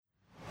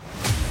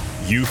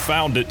You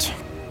found it.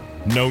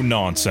 No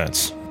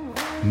nonsense.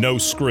 No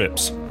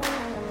scripts.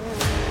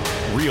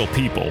 Real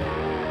people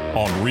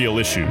on real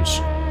issues.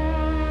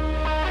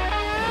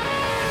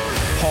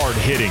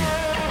 Hard-hitting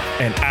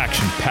and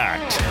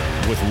action-packed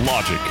with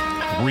logic,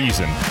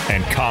 reason,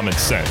 and common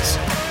sense.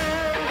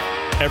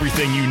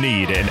 Everything you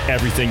need and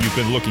everything you've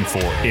been looking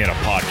for in a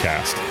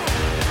podcast.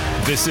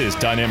 This is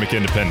Dynamic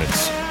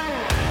Independence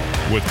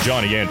with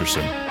Johnny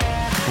Anderson,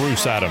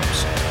 Bruce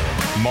Adams,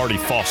 Marty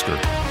Foster,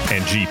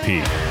 and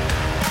GP.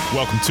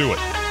 Welcome to it.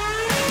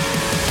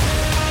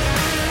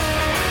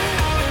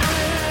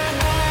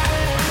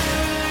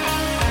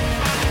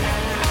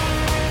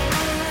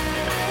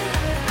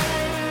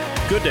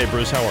 Good day,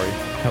 Bruce. How are you?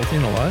 Healthy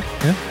and alive.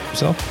 Yeah.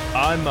 Yourself?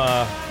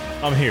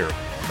 I'm here.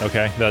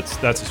 Okay,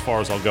 that's as far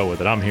as I'll go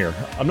with it. I'm here.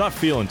 I'm not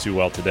feeling too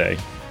well today,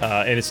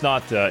 and it's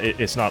not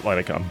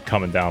like I'm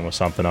coming down with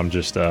something. I'm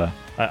just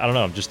I don't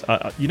know. I'm just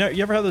you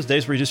ever have those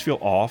days where you just feel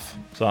off?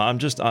 So I'm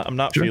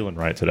not feeling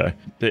right today.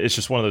 It's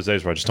just one of those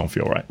days where I just don't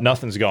feel right.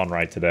 Nothing's gone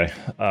right today.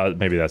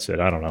 Maybe that's it.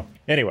 I don't know.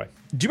 Anyway,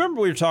 do you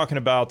remember we were talking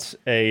about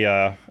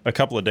a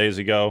couple of days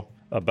ago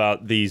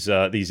about these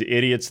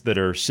idiots that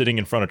are sitting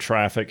in front of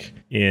traffic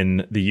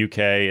in the UK,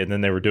 and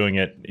then they were doing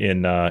it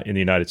in the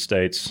United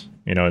States?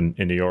 You know, in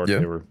New York,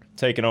 They were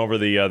taking over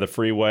the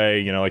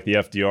freeway, like the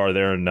FDR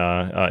there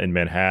in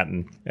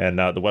Manhattan and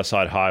the West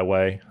Side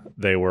Highway.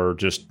 They were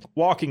just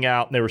walking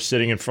out and they were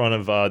sitting in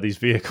front of these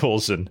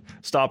vehicles and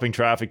stopping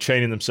traffic,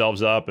 chaining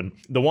themselves up. And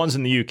the ones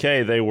in the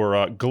UK, they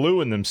were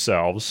gluing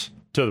themselves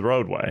to the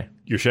roadway.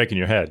 You're shaking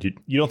your head.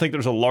 You don't think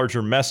there's a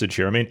larger message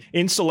here? I mean,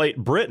 insulate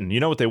Britain.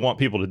 You know what they want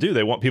people to do?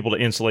 They want people to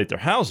insulate their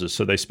houses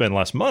so they spend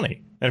less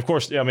money. And of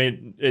course, I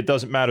mean, it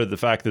doesn't matter the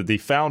fact that the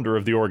founder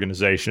of the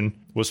organization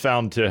was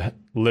found to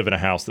live in a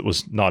house that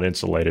was not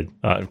insulated.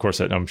 Of course,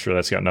 I'm sure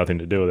that's got nothing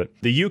to do with it.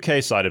 The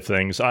UK side of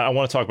things, I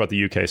want to talk about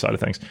the UK side of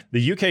things.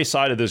 The UK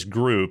side of this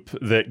group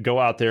that go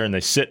out there and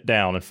they sit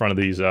down in front of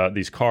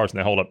these cars and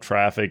they hold up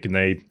traffic and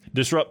they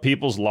disrupt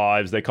people's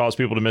lives. They cause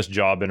people to miss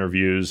job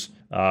interviews.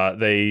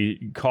 They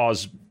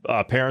cause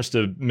parents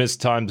to miss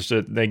time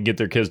so they can get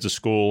their kids to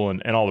school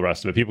and all the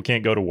rest of it. People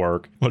can't go to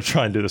work. I'm going to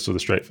try and do this with a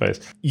straight face.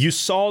 You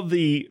saw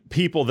the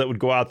people that would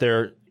go out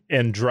there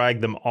and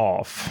drag them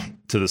off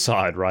to the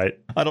side, right?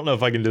 I don't know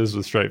if I can do this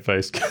with a straight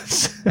face,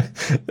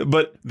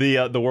 but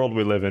the world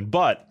we live in.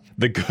 But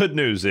the good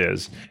news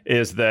is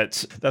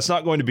that that's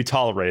not going to be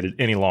tolerated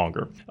any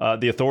longer.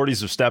 The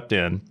authorities have stepped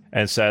in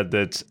and said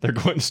that they're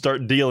going to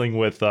start dealing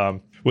with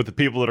the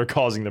people that are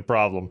causing the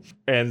problem.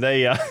 And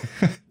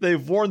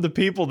they've warned the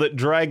people that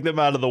drag them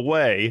out of the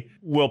way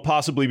will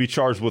possibly be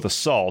charged with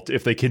assault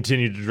if they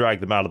continue to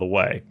drag them out of the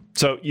way.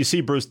 So you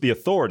see, Bruce, the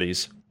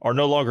authorities are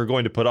no longer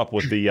going to put up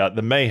with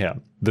the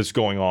mayhem that's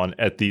going on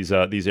at these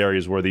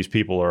areas where these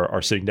people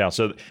are sitting down.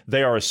 So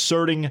they are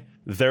asserting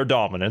their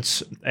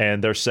dominance,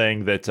 and they're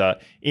saying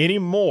that any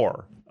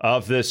more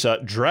of this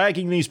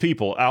dragging these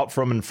people out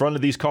from in front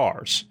of these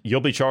cars,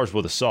 you'll be charged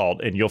with assault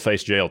and you'll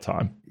face jail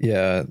time.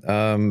 Yeah.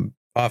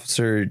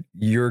 Officer,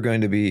 you're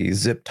going to be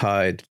zip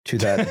tied to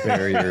that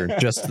barrier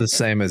just the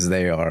same as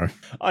they are.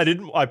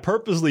 I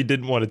purposely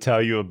didn't want to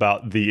tell you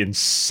about the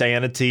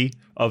insanity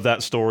of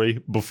that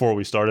story before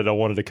we started. I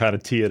wanted to kind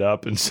of tee it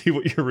up and see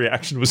what your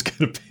reaction was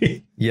going to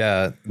be.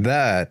 Yeah,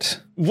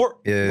 we're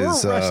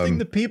arresting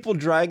the people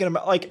dragging them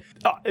out. Like,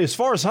 as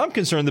far as I'm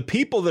concerned, the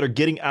people that are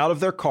getting out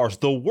of their cars,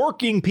 the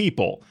working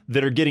people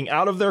that are getting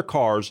out of their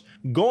cars,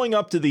 going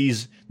up to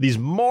these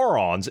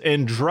morons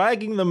and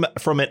dragging them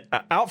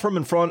out from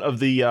in front of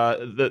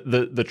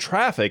the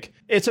traffic.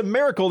 It's a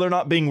miracle they're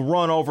not being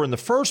run over in the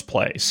first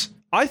place.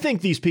 I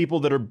think these people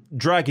that are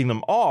dragging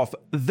them off,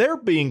 they're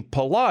being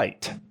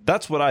polite.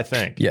 That's what I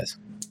think. Yes.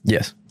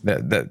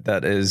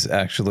 That is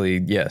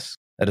actually, yes.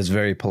 That is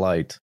very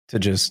polite to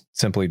just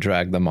simply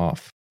drag them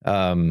off.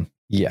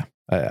 Yeah,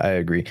 I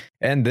agree.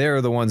 And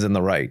they're the ones in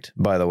the right,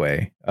 by the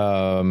way.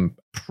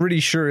 Pretty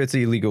sure it's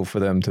illegal for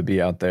them to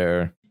be out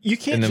there in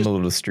the middle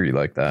of the street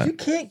like that. You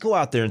can't go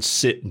out there and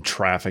sit in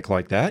traffic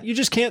like that. You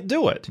just can't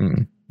do it.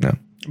 No.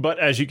 But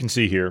as you can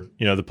see here,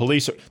 the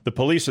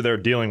police are there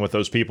dealing with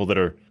those people that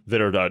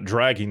are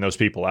dragging those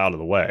people out of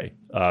the way.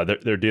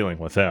 They're dealing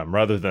with them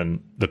rather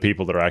than the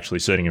people that are actually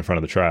sitting in front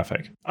of the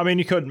traffic. I mean,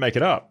 you couldn't make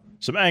it up.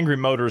 Some angry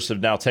motorists have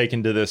now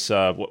taken to this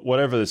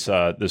whatever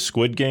this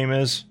Squid Game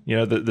is,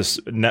 this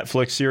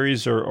Netflix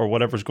series or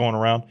whatever's going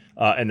around,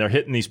 and they're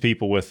hitting these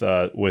people with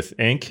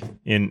ink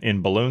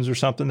in balloons or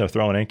something. They're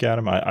throwing ink at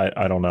them.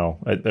 I don't know.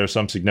 There's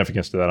some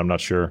significance to that. I'm not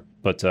sure,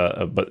 but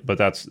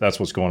that's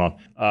what's going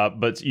on.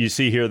 But you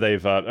see here,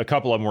 they've a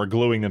couple of them were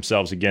gluing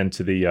themselves again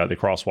to the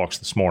crosswalks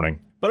this morning.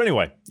 But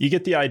anyway, you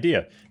get the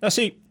idea. Now,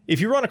 see, if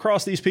you run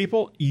across these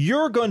people,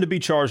 you're going to be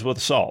charged with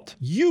assault.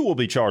 You will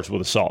be charged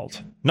with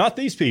assault, not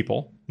these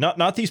people.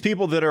 Not these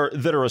people that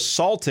are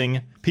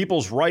assaulting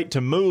people's right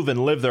to move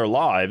and live their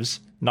lives.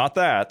 Not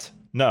that.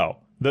 No.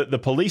 The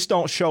police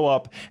don't show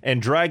up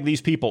and drag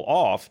these people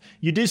off.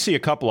 You did see a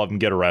couple of them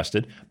get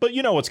arrested, but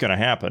you know what's going to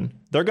happen.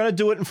 They're going to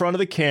do it in front of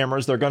the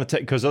cameras. They're going to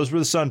take, because those were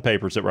the Sun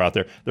papers that were out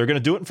there. They're going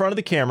to do it in front of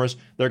the cameras.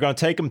 They're going to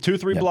take them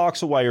 2-3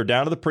 blocks away or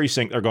down to the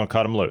precinct. They're going to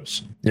cut them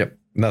loose. Yep.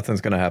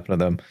 Nothing's going to happen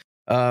to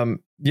them.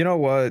 You know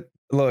what?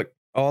 Look,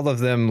 all of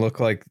them look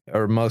like,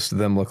 or most of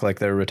them look like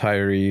they're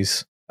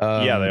retirees.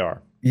 Yeah, they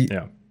are.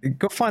 Yeah.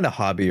 Go find a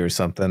hobby or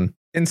something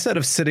instead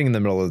of sitting in the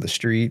middle of the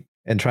street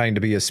and trying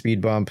to be a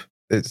speed bump.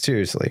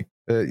 Seriously,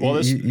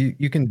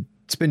 you can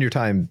spend your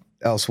time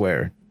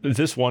elsewhere.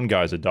 This one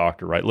guy's a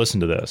doctor, right?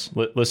 Listen to this.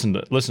 Listen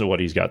to what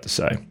he's got to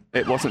say.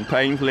 It wasn't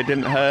painful. It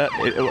didn't hurt.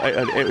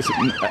 It was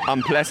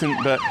unpleasant,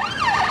 but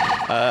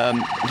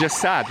just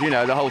sad. You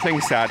know, the whole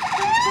thing's sad.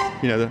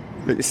 You know,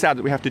 it's sad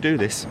that we have to do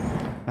this.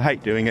 I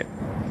hate doing it.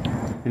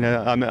 You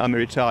know, I'm a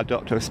retired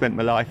doctor. I've spent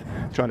my life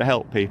trying to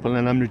help people,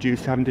 and I'm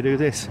reduced to having to do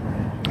this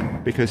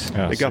because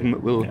the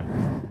government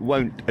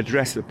won't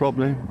address the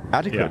problem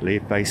adequately,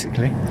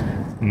 basically.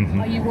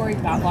 Are you worried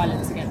about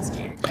violence against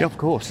you? Yeah, of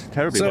course,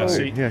 terribly. So,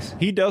 yes.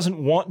 He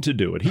doesn't want to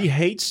do it. He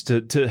hates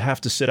to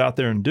have to sit out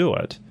there and do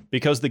it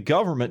because the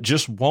government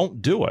just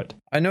won't do it.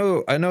 I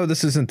know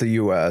this isn't the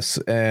U.S.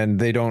 and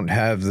they don't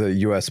have the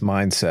U.S.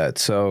 mindset,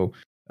 so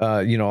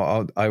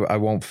I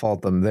won't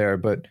fault them there.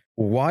 But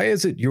why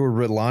is it you're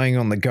relying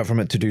on the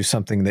government to do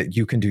something that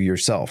you can do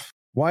yourself?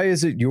 Why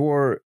is it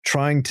you're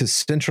trying to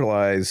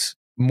centralize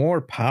more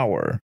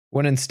power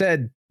when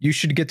instead you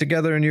should get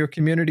together in your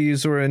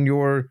communities or in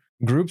your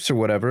groups or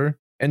whatever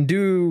and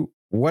do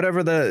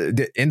whatever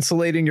the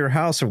insulating your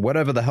house or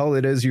whatever the hell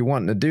it is you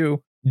want to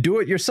do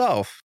it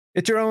yourself.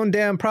 It's your own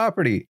damn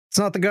property. It's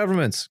not the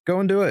government's. Go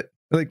and do it.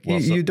 Like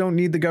you don't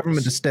need the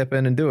government to step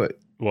in and do it.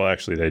 Well,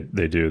 actually,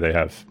 they do. They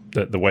have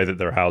the way that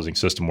their housing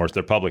system works.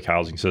 Their public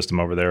housing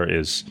system over there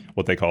is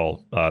what they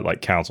call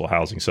like council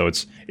housing. So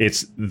it's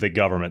the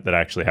government that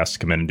actually has to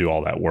come in and do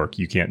all that work.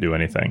 You can't do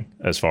anything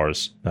as far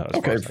as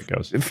that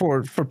goes.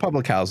 For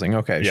public housing,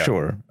 okay, yeah.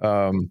 Sure.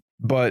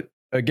 But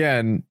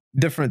again,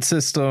 different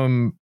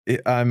system.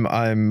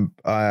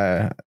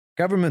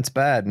 Government's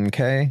bad.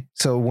 Okay,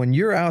 so when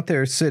you're out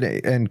there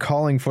sitting and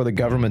calling for the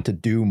government to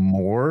do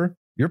more,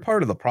 you're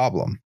part of the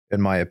problem,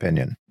 in my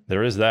opinion.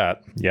 There is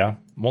that. Yeah.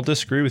 Won't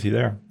disagree with you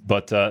there.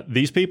 But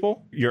these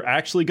people, you're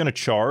actually going to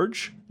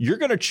charge. You're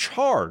going to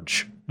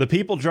charge the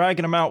people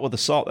dragging them out with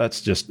assault.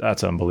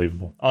 That's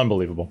unbelievable.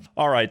 Unbelievable.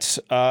 All right.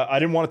 I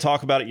didn't want to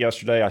talk about it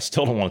yesterday. I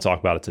still don't want to talk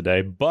about it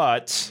today.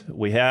 But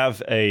we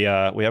have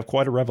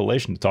quite a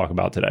revelation to talk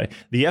about today.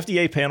 The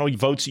FDA panel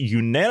votes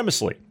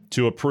unanimously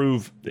to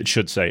approve, it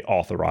should say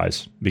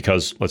authorize,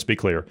 because let's be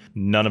clear,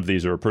 none of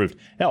these are approved.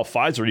 Hell,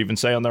 Pfizer even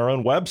say on their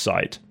own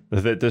website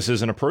that this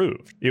isn't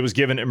approved. It was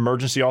given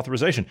emergency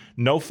authorization.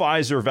 No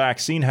Pfizer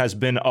vaccine has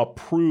been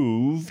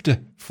approved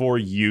for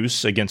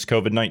use against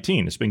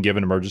COVID-19. It's been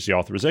given emergency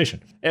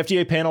authorization.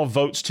 FDA panel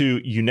votes to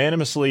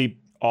unanimously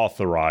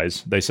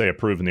authorize, they say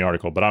approve in the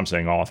article, but I'm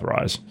saying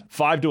authorize,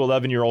 5 to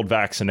 11-year-old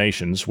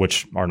vaccinations,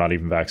 which are not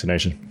even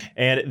vaccinations.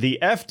 And the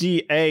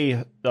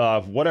FDA,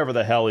 whatever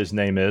the hell his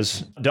name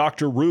is,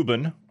 Dr.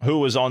 Rubin, who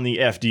was on the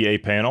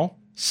FDA panel,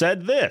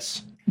 said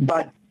this.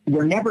 But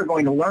we're never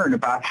going to learn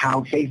about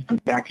how safe the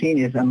vaccine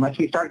is unless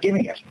we start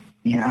giving it.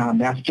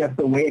 That's just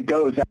the way it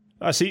goes.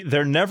 See,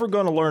 they're never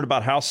going to learn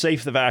about how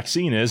safe the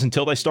vaccine is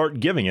until they start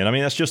giving it. I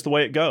mean, that's just the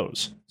way it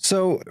goes.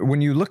 So when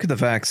you look at the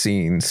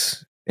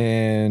vaccines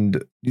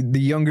and the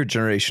younger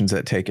generations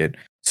that take it,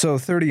 so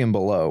 30 and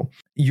below,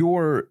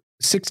 you're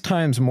 6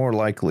 times more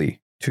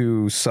likely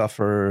to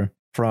suffer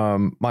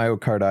from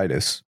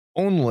myocarditis.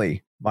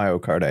 Only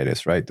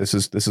myocarditis, right? This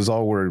is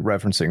all we're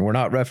referencing. We're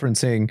not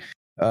referencing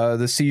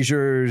the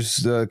seizures,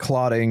 the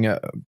clotting,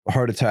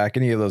 heart attack,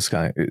 any of those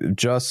kind,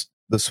 just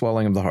the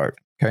swelling of the heart.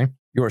 Okay.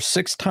 You're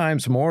 6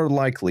 times more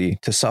likely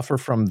to suffer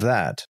from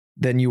that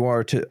than you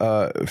are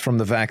to from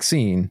the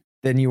vaccine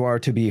than you are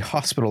to be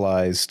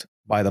hospitalized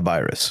by the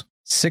virus.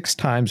 6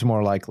 times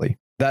more likely.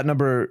 That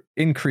number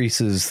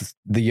increases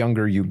the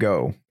younger you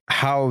go.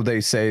 How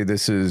they say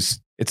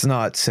it's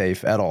not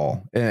safe at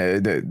all.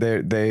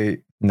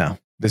 No.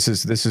 This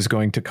is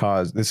going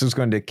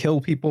to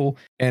kill people,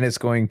 and it's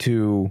going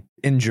to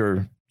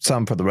injure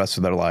some for the rest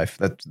of their life.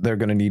 That they're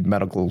going to need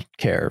medical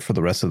care for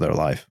the rest of their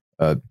life.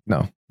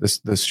 No.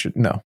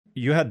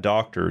 You had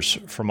doctors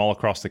from all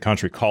across the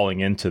country calling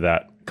into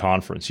that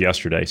conference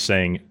yesterday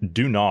saying,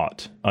 do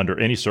not, under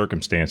any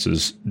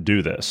circumstances,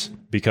 do this,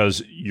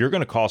 because you're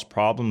going to cause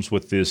problems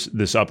with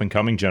this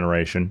up-and-coming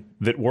generation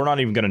that we're not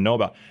even going to know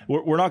about.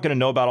 We're not going to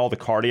know about all the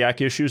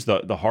cardiac issues,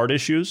 the heart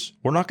issues.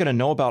 We're not going to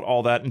know about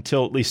all that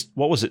until at least,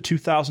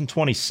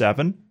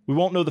 2027? We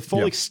won't know the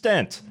full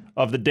extent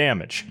of the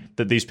damage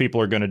that these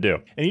people are going to do.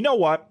 And you know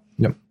what?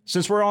 Yep.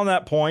 Since we're on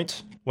that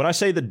point, when I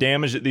say the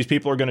damage that these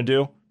people are going to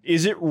do,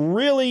 is it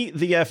really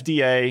the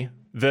FDA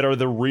that are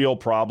the real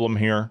problem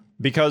here?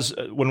 Because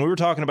when we were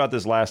talking about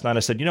this last night,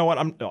 I said, you know what?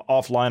 I'm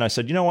offline. I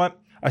said, you know what?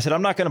 I said,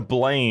 I'm not going to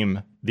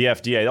blame the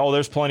FDA. Oh,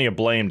 there's plenty of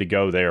blame to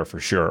go there for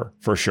sure.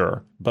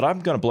 But I'm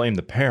going to blame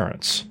the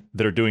parents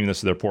that are doing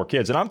this to their poor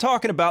kids. And I'm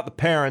talking about the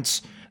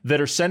parents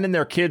that are sending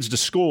their kids to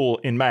school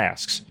in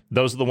masks.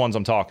 Those are the ones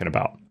I'm talking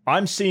about.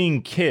 I'm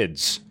seeing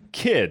kids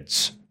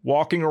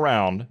walking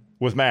around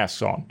with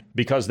masks on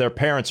because their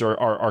parents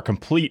are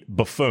complete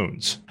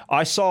buffoons.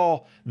 I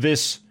saw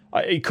this,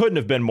 it couldn't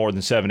have been more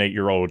than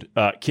 7-8-year-old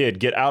kid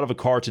get out of a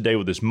car today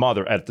with his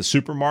mother at the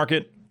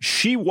supermarket.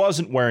 She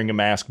wasn't wearing a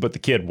mask, but the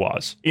kid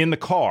was in the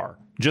car,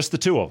 just the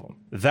two of them.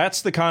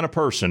 That's the kind of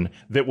person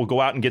that will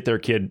go out and get their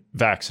kid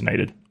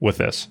vaccinated with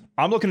this.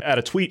 I'm looking at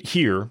a tweet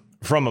here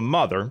from a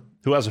mother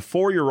who has a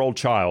 4-year-old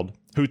child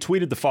who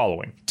tweeted the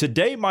following.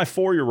 Today, my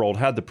 4-year-old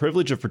had the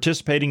privilege of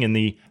participating in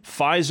the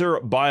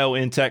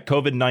Pfizer-BioNTech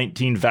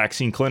COVID-19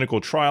 vaccine clinical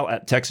trial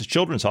at Texas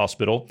Children's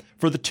Hospital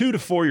for the 2 to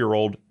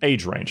 4-year-old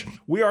age range.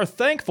 We are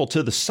thankful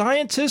to the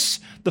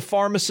scientists, the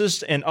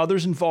pharmacists, and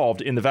others involved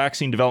in the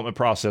vaccine development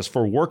process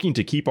for working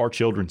to keep our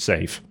children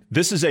safe.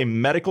 This is a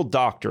medical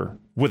doctor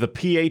with a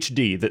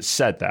PhD that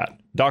said that.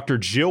 Dr.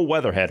 Jill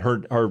Weatherhead,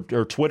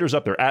 her Twitter's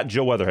up there, at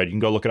Jill Weatherhead. You can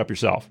go look it up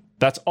yourself.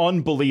 That's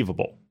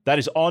unbelievable. That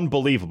is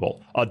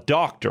unbelievable. A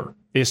doctor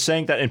is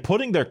saying that and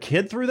putting their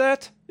kid through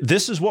that?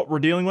 This is what we're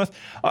dealing with?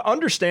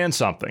 Understand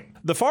something.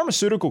 The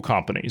pharmaceutical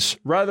companies,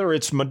 whether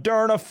it's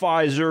Moderna,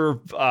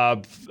 Pfizer,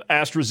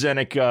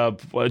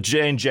 AstraZeneca,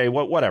 J&J,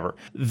 whatever,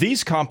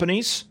 these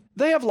companies,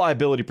 they have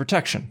liability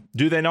protection.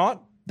 Do they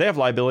not? They have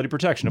liability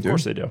protection. Of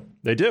course they do.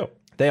 They do.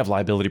 They have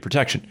liability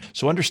protection.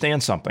 So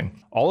understand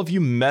something. All of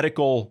you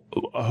medical,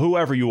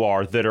 whoever you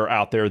are that are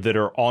out there that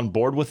are on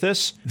board with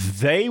this,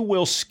 they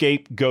will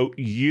scapegoat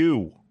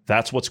you.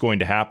 That's what's going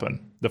to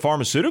happen. The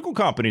pharmaceutical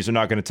companies are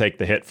not going to take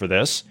the hit for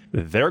this.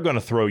 They're going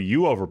to throw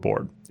you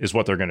overboard, is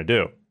what they're going to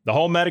do. The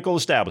whole medical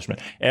establishment,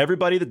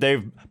 everybody that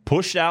they've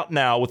pushed out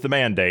now with the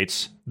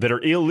mandates that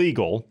are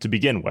illegal to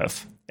begin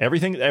with,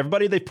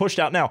 everybody they've pushed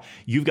out now,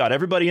 you've got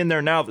everybody in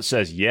there now that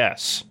says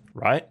yes,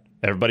 right?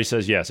 Everybody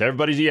says yes.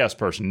 Everybody's a yes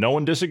person. No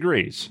one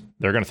disagrees.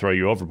 They're going to throw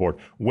you overboard.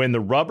 When the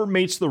rubber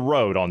meets the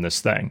road on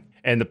this thing,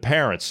 and the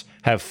parents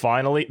have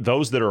finally,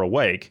 those that are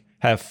awake,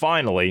 have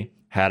finally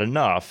had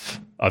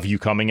enough of you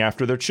coming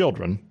after their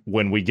children,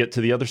 when we get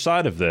to the other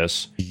side of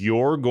this,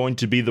 you're going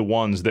to be the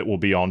ones that will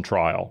be on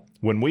trial.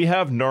 When we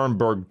have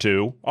Nuremberg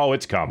 2,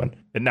 it's coming.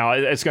 And now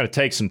it's going to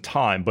take some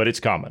time, but it's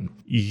coming.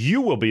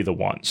 You will be the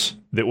ones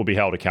that will be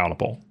held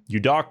accountable. You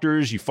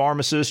doctors, you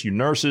pharmacists, you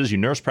nurses, you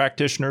nurse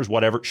practitioners,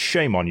 whatever,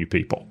 shame on you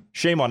people.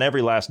 Shame on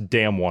every last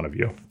damn one of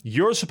you.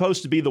 You're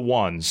supposed to be the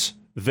ones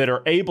that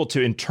are able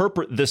to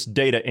interpret this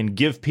data and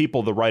give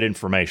people the right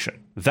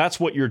information. That's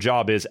what your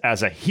job is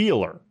as a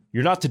healer.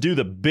 You're not to do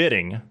the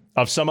bidding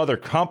of some other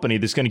company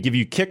that's going to give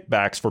you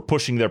kickbacks for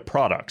pushing their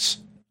products.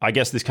 I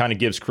guess this kind of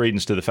gives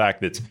credence to the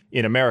fact that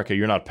in America,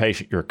 you're not a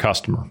patient, you're a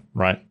customer,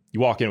 right? You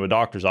walk into a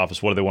doctor's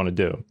office, what do they want to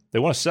do? They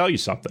want to sell you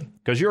something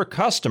because you're a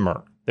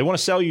customer. They want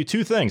to sell you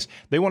two things.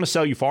 They want to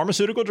sell you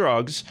pharmaceutical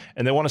drugs,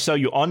 and they want to sell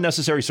you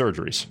unnecessary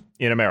surgeries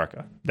in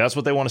America. That's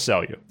what they want to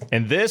sell you.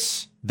 And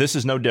this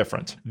is no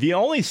different. The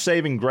only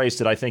saving grace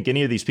that I think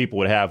any of these people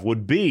would have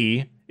would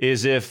be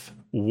is if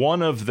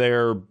one of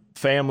their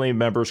family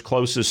members,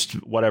 closest,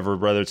 whatever,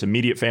 whether it's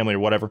immediate family or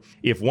whatever,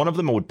 if one of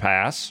them would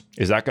pass,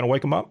 is that going to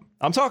wake them up?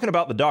 I'm talking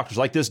about the doctors,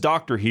 like this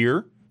doctor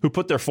here who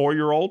put their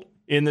 4-year-old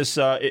in this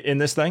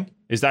thing.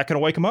 Is that going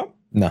to wake them up?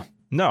 No.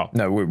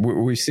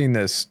 We've seen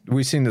this.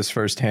 We've seen this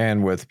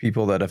firsthand with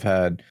people that have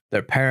had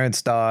their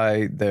parents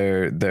die,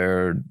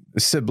 their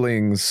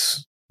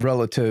siblings,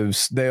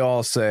 relatives. They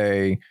all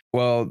say,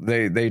 well,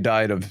 they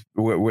died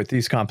with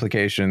these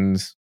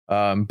complications,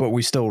 but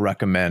we still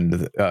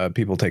recommend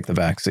people take the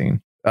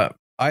vaccine.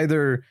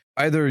 Either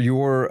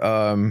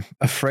you're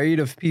afraid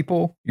of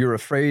people, you're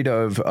afraid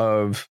of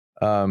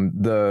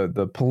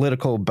the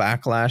political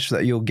backlash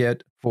that you'll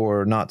get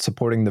for not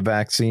supporting the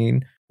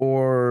vaccine,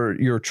 or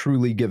you're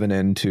truly given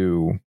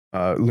into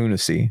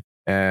lunacy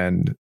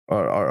and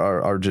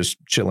are just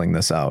chilling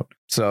this out.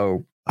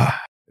 So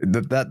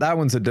that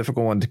one's a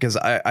difficult one because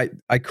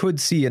I could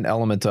see an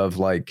element of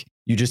like,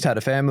 you just had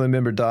a family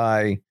member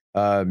die.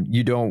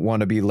 You don't want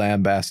to be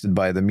lambasted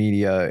by the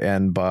media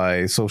and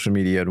by social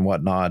media and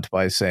whatnot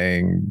by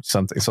saying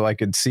something. So I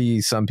could see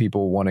some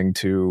people wanting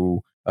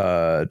to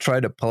try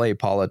to play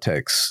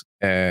politics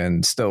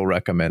and still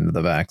recommend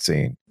the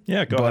vaccine.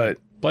 Yeah, go ahead.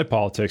 Play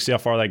politics. See how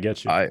far that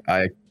gets you.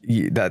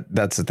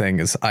 That's the thing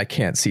is I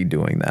can't see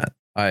doing that.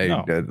 I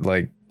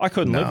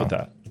couldn't live with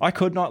that. I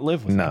could not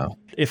live with that.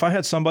 If I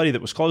had somebody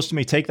that was close to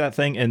me take that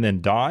thing and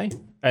then die,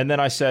 and then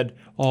I said,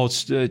 "Oh,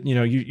 it's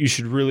you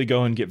should really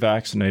go and get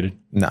vaccinated."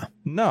 No.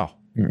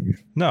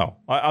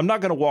 I'm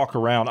not going to walk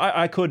around.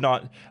 I could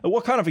not.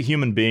 What kind of a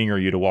human being are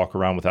you to walk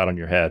around with that on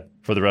your head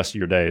for the rest of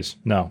your days?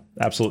 No,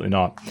 absolutely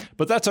not.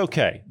 But that's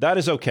okay. That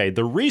is okay.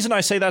 The reason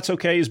I say that's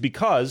okay is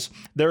because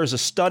there is a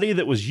study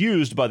that was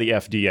used by the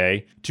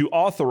FDA to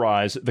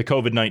authorize the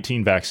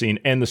COVID-19 vaccine,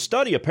 and the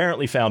study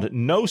apparently found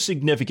no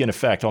significant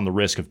effect on the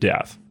risk of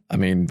death. I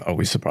mean, are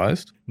we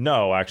surprised?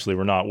 No, actually,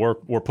 we're not.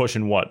 We're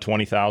pushing,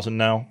 20,000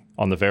 now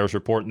on the VAERS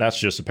report, and that's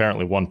just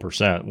apparently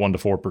 1%, 1 to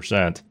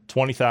 4%.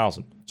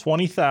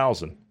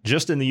 20,000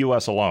 just in the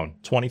U.S. alone.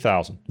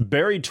 20,000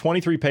 buried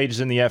 23 pages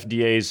in the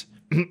FDA's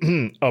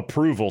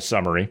approval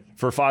summary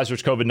for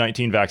Pfizer's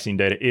COVID-19 vaccine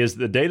data is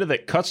the data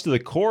that cuts to the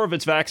core of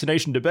its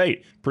vaccination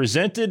debate,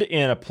 presented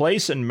in a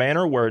place and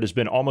manner where it has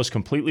been almost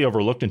completely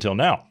overlooked until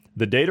now.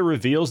 The data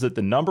reveals that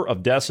the number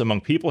of deaths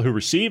among people who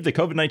received the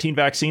COVID-19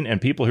 vaccine and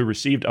people who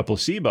received a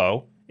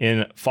placebo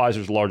in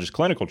Pfizer's largest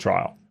clinical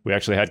trial. We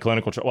actually had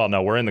clinical trial. Well,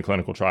 no, we're in the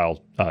clinical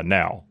trial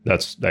now.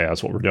 That's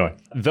what we're doing.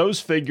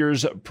 Those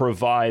figures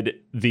provide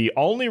the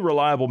only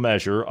reliable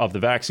measure of the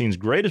vaccine's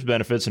greatest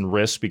benefits and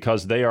risks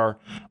because they are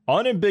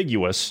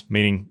unambiguous,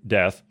 meaning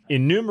death,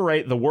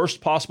 enumerate the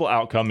worst possible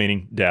outcome,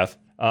 meaning death,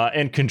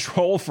 and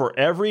control for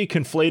every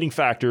conflating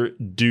factor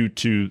due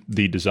to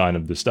the design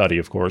of the study,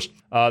 of course.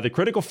 The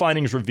critical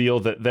findings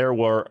reveal that there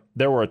were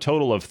a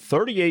total of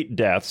 38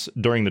 deaths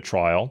during the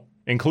trial,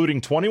 including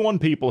 21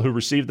 people who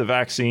received the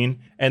vaccine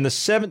and the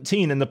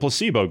 17 in the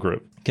placebo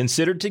group.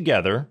 Considered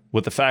together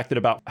with the fact that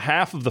about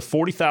half of the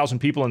 40,000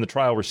 people in the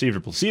trial received a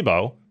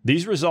placebo,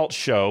 these results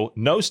show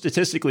no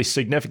statistically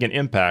significant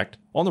impact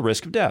on the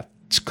risk of death.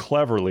 It's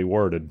cleverly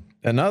worded.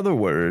 In other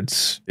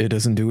words, it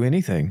doesn't do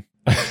anything.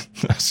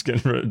 Just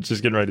getting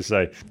ready to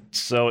say,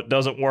 so it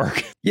doesn't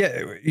work.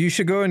 Yeah, you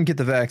should go and get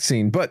the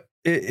vaccine, but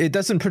it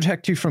doesn't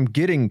protect you from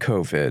getting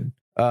COVID.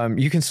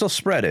 You can still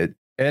spread it.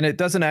 And it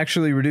doesn't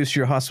actually reduce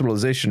your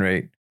hospitalization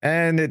rate,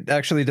 and it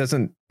actually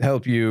doesn't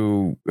help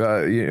you,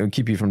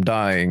 keep you from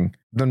dying.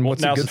 Then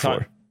what's it good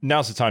for?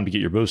 Now's the time to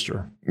get your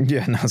booster.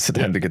 Yeah, now's the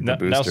time to get the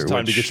booster. Now's the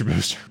time to get your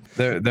booster.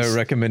 They're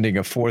recommending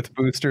a fourth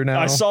booster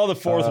now. I saw the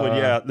fourth one.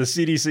 Yeah, the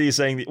CDC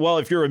saying, well,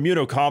 if you're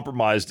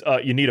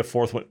immunocompromised, you need a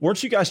fourth one.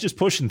 Weren't you guys just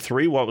pushing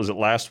 3? What was it,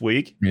 last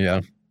week?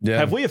 Yeah.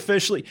 Have we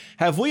officially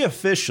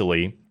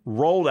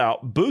rolled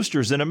out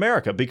boosters in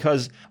America?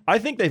 Because I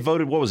think they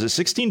voted,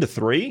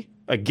 16-3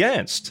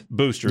 against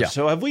boosters. Yeah.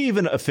 So have we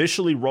even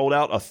officially rolled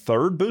out a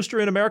third booster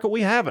in America?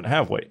 We haven't,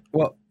 have we?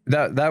 Well,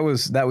 that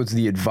was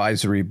the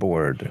advisory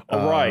board.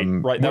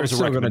 Right. That was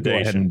a recommendation.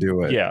 Go ahead and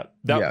do it. Yeah,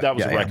 that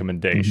was a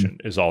recommendation.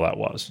 Mm-hmm. Is all that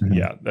was. Mm-hmm.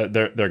 Yeah,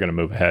 they're going to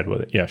move ahead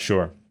with it. Yeah,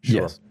 sure.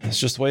 Yes. It's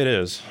just the way it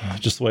is.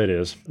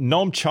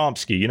 Noam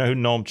Chomsky. You know who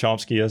Noam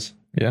Chomsky is?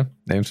 Yeah,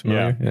 name's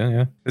familiar.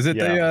 Yeah. Is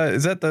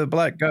that the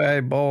black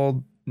guy,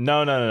 bald?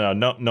 No.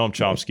 Noam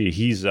Chomsky.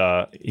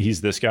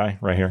 He's this guy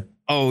right here.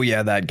 Oh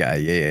yeah, that guy.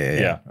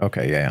 Yeah.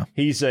 Okay, yeah.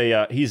 He's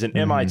an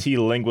MIT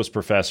linguist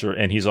professor,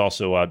 and he's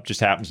also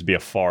just happens to be a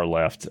far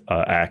left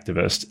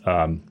activist.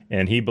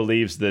 And he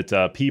believes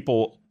that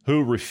people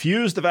who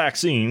refuse the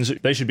vaccines,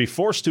 they should be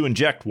forced to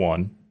inject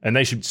one, and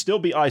they should still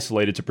be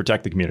isolated to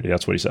protect the community.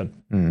 That's what he said.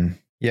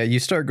 Yeah, you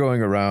start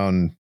going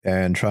around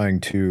and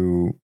trying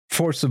to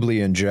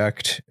forcibly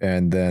inject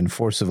and then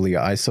forcibly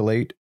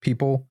isolate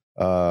people.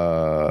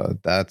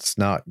 That's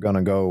not going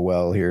to go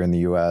well here in the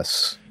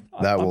U.S.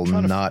 That will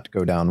not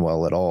go down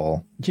well at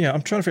all. Yeah,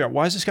 I'm trying to figure out,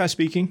 why is this guy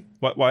speaking?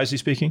 Why is he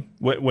speaking?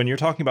 When you're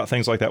talking about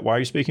things like that, why are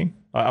you speaking?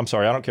 I'm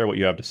sorry, I don't care what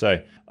you have to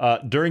say.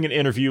 During an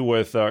interview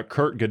with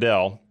Kurt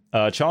Goodell,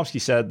 Chomsky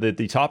said that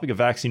the topic of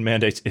vaccine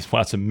mandates is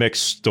a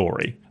mixed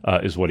story,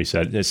 is what he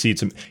said.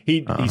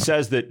 He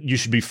says that you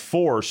should be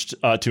forced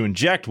to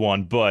inject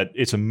one, but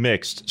it's a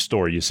mixed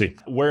story, you see,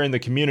 wherein the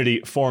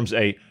community forms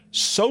a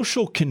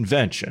social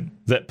convention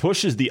that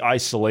pushes the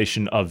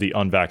isolation of the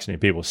unvaccinated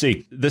people.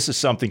 See, this is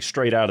something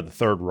straight out of the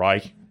Third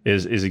Reich.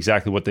 Is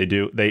exactly what they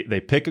do. They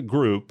pick a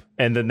group,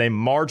 and then they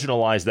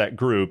marginalize that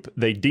group.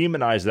 They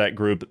demonize that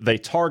group. They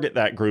target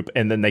that group,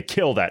 and then they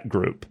kill that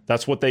group.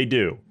 That's what they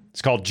do.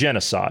 It's called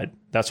genocide.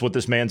 That's what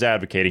this man's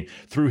advocating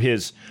through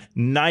his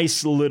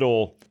nice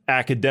little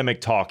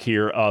academic talk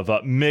here of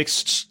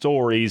mixed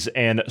stories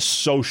and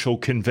social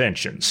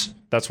conventions.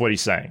 That's what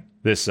he's saying.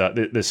 This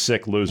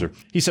sick loser.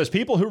 He says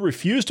people who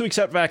refuse to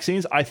accept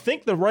vaccines, I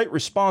think the right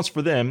response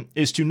for them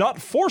is to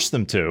not force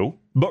them to,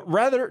 but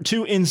rather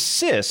to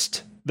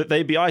insist that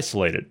they be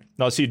isolated.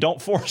 No, see, don't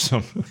force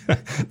them.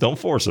 Don't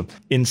force them.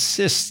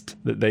 Insist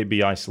that they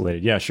be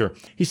isolated. Yeah, sure.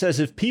 He says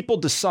if people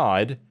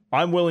decide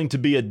I'm willing to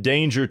be a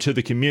danger to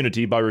the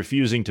community by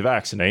refusing to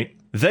vaccinate,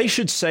 they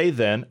should say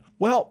then,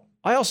 well,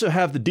 I also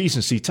have the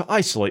decency to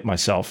isolate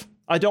myself.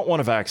 I don't want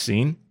a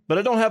vaccine, but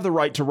I don't have the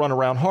right to run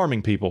around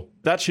harming people.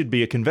 That should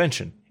be a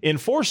convention.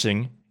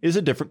 Enforcing is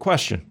a different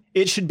question.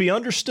 It should be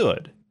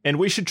understood, and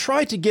we should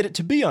try to get it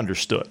to be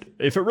understood.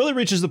 If it really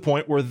reaches the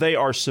point where they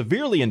are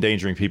severely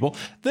endangering people,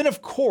 then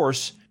of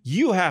course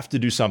you have to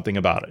do something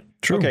about it.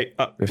 True. Okay.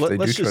 If they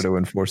do try to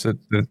enforce it,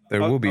 there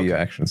will be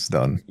actions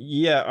done.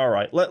 Yeah. All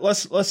right.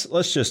 Let's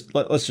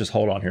just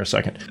hold on here a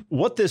second.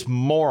 What this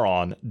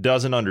moron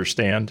doesn't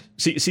understand.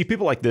 See,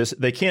 people like this,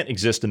 they can't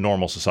exist in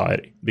normal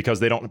society because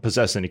they don't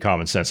possess any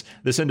common sense.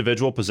 This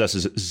individual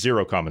possesses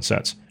zero common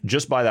sense.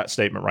 Just by that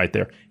statement right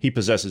there, he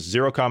possesses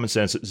zero common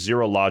sense,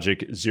 zero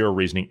logic, zero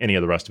reasoning, any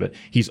of the rest of it.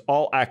 He's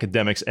all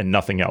academics and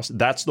nothing else.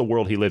 That's the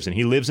world he lives in.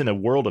 He lives in a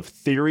world of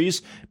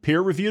theories,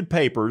 peer-reviewed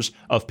papers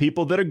of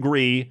people that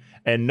agree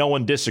and no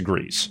one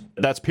disagrees.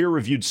 That's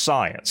peer-reviewed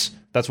science.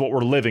 That's what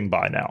we're living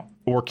by now.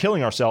 We're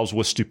killing ourselves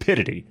with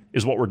stupidity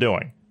is what we're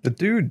doing. The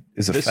dude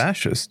is a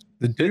fascist.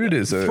 The dude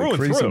is a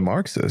crazy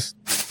Marxist.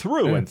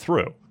 Through and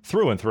through.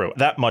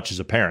 That much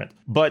is apparent.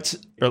 But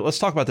let's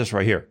talk about this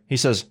right here. He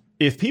says,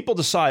 if people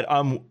decide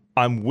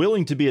I'm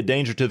willing to be a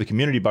danger to the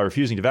community by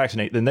refusing to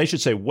vaccinate, then they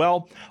should say,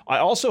 well, I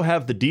also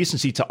have the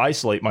decency to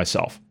isolate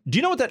myself. Do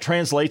you know what that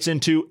translates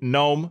into,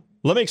 Gnome?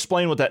 Let me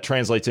explain what that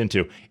translates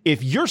into.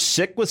 If you're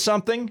sick with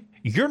something,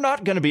 you're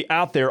not going to be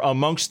out there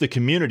amongst the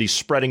community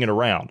spreading it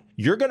around.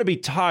 You're going to be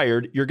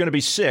tired, you're going to be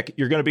sick,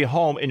 you're going to be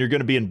home, and you're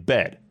going to be in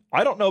bed.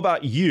 I don't know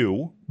about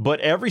you, but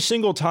every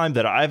single time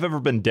that I've ever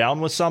been down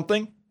with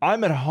something,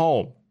 I'm at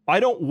home. I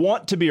don't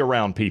want to be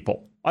around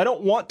people. I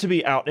don't want to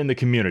be out in the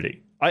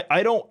community.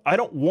 I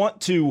don't want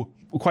to,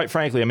 quite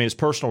frankly, I mean, it's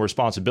personal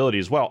responsibility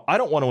as well. I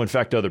don't want to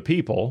infect other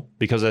people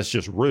because that's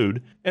just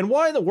rude. And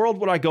why in the world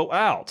would I go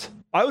out?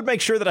 I would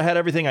make sure that I had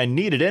everything I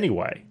needed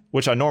anyway,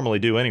 which I normally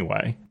do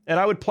anyway. And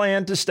I would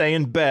plan to stay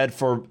in bed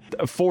for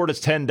 4 to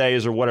 10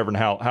 days or whatever, and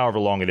however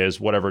long it is,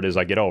 whatever it is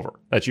I get over.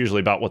 That's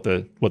usually about what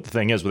the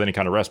thing is with any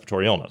kind of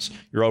respiratory illness.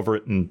 You're over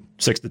it in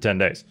 6 to 10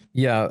 days.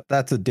 Yeah,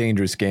 that's a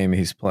dangerous game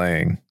he's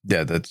playing.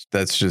 Yeah,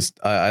 that's just,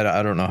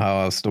 I don't know how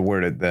else to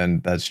word it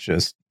then. That's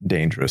just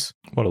dangerous.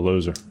 What a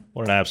loser.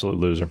 What an absolute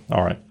loser.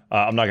 All right.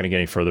 I'm not going to get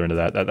any further into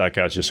that. That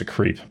guy's just a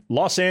creep.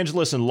 Los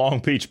Angeles and Long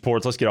Beach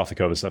ports. Let's get off the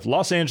COVID stuff.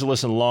 Los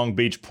Angeles and Long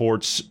Beach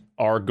ports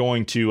are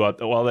going to,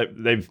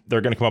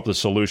 they're going to come up with a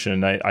solution.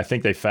 And I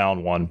think they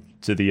found one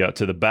to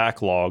the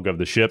backlog of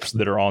the ships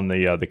that are on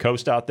the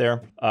coast out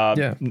there.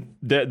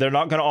 They're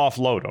not going to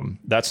offload them.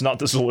 That's not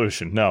the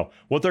solution. No.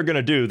 What they're going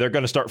to do, they're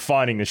going to start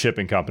fining the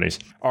shipping companies.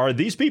 Are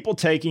these people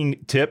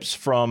taking tips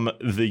from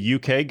the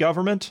UK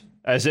government?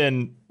 As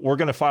in, we're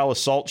going to file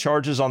assault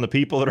charges on the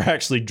people that are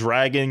actually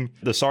dragging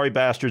the sorry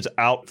bastards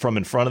out from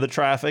in front of the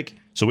traffic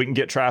so we can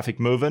get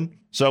traffic moving.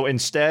 So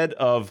instead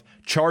of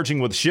charging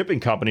with shipping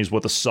companies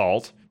with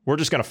assault, we're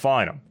just going to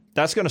fine them.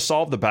 That's going to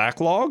solve the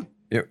backlog?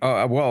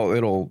 Well,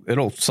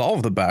 it'll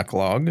solve the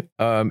backlog.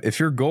 If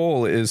your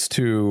goal is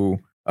to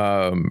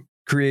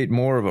create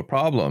more of a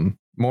problem,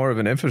 more of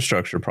an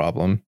infrastructure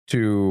problem,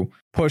 to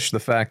push the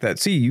fact that,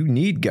 see, you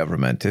need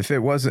government.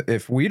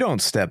 If we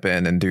don't step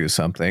in and do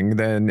something,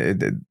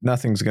 then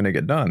nothing's going to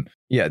get done.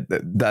 Yeah,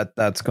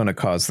 that's going to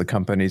cause the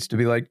companies to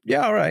be like,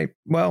 yeah, all right,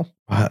 well,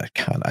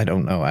 God, I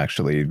don't know,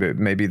 actually.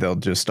 Maybe they'll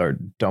just start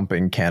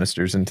dumping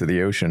canisters into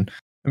the ocean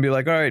and be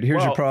like, all right,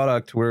 here's your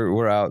product.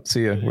 We're out.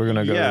 See ya. We're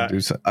going to go do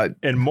something.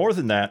 And more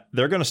than that,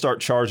 they're going to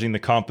start charging the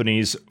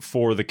companies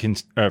for the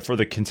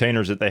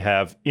containers that they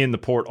have in the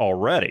port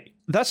already.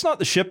 That's not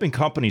the shipping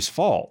company's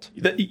fault.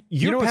 Go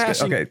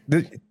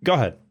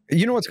ahead.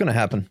 You know what's going to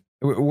happen?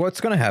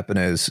 What's going to happen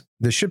is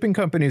the shipping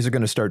companies are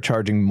going to start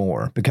charging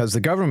more because the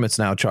government's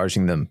now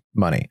charging them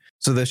money.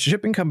 So the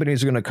shipping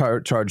companies are going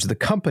to charge the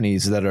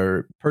companies that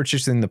are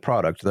purchasing the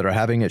product, that are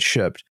having it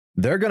shipped.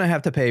 They're going to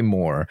have to pay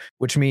more,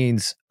 which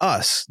means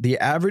us, the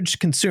average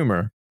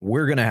consumer,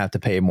 we're going to have to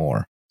pay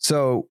more.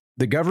 So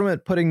the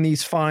government putting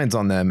these fines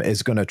on them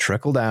is going to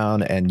trickle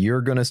down, and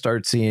you're going to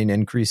start seeing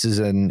increases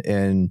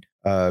in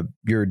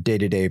your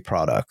day-to-day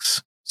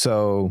products.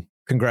 So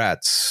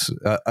congrats.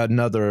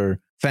 Another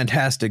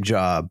fantastic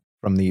job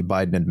from the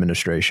Biden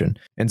administration.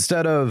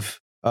 Instead of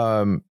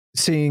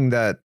seeing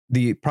that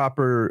the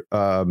proper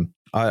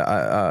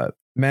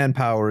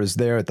manpower is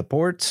there at the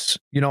ports,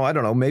 I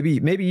don't know,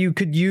 maybe you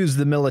could use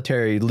the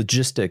military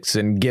logistics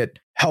and get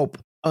help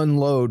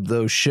unload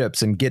those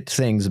ships and get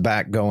things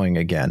back going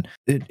again.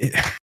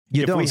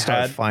 You don't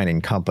start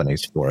fining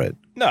companies for it.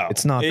 No,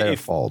 it's not their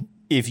fault.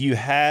 If you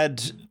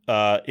had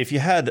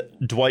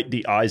Dwight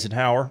D.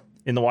 Eisenhower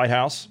in the White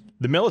House,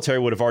 the military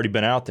would have already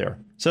been out there.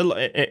 So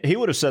he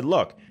would have said,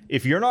 look,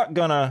 if you're not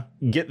going to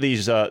get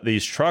these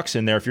trucks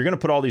in there, if you're going to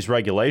put all these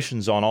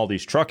regulations on all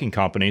these trucking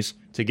companies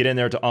to get in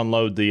there to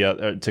unload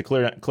to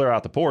clear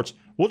out the ports,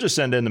 we'll just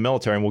send in the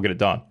military and we'll get it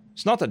done.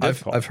 It's not that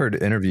difficult. I've heard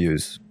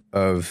interviews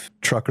of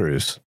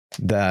truckers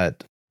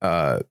that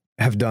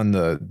have done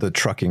the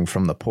trucking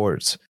from the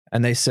ports,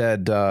 and they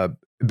said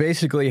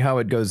basically how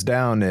it goes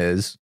down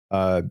is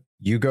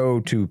you go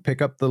to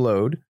pick up the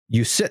load,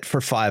 you sit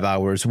for 5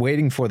 hours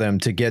waiting for them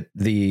to get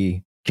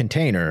the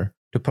container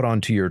to put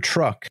onto your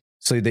truck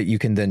so that you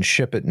can then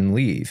ship it and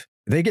leave.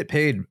 They get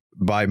paid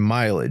by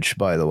mileage,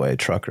 by the way,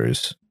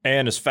 truckers.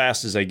 And as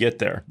fast as they get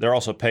there. They're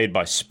also paid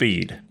by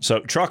speed. So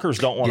truckers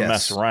don't want to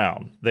mess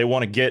around. They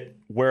want to get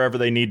wherever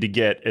they need to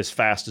get as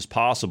fast as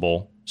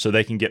possible so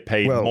they can get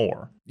paid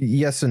more.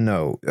 Yes and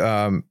no.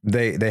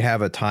 They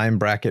have a time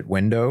bracket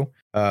window.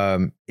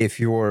 If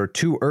you're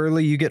too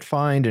early, you get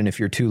fined. And if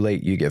you're too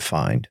late, you get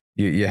fined.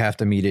 You have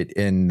to meet it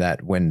in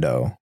that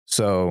window.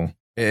 So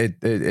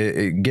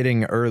it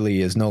getting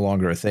early is no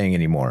longer a thing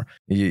anymore.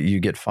 You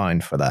get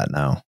fined for that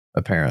now,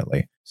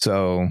 apparently.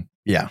 So,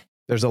 yeah,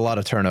 there's a lot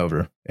of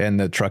turnover in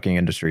the trucking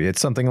industry.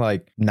 It's something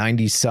like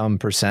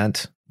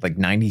 90% like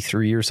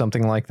 93 or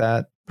something like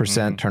that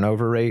percent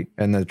turnover rate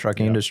in the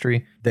trucking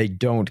industry. They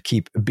don't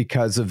keep,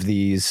 because of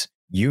these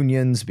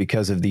unions,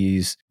 because of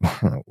these,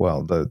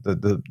 well,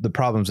 the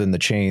problems in the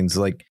chains.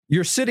 Like,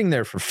 you're sitting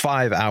there for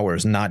 5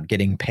 hours not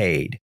getting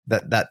paid.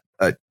 That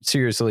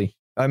seriously.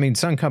 I mean,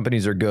 some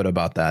companies are good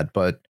about that,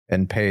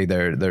 and pay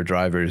their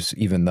drivers,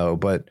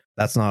 but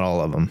that's not all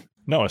of them.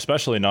 No,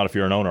 especially not if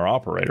you're an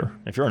owner-operator.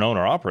 If you're an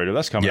owner-operator,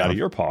 that's coming out of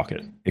your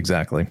pocket.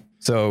 Exactly.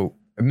 So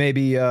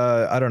maybe,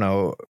 I don't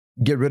know,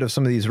 get rid of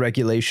some of these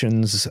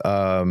regulations,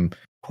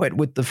 quit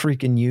with the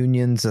freaking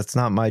unions. That's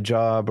not my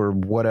job, or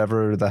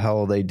whatever the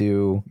hell they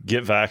do.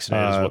 Get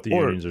vaccinated is what the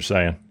unions are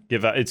saying.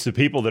 It's the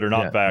people that are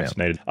not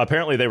vaccinated. Yeah.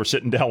 Apparently, they were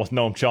sitting down with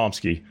Noam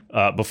Chomsky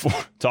before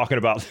talking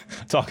about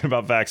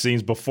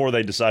vaccines before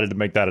they decided to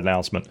make that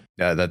announcement.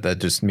 Yeah, that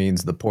just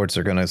means the ports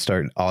are going to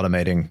start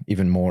automating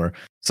even more.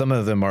 Some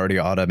of them already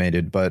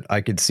automated, but I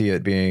could see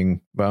it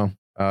being, well,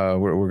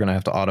 we're going to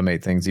have to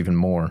automate things even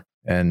more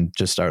and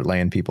just start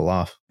laying people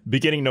off.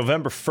 Beginning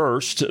November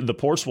 1st, the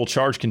ports will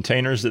charge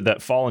containers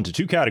that fall into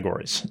two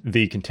categories: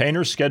 the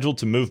containers scheduled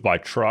to move by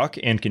truck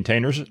and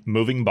containers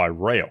moving by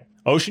rail.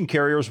 Ocean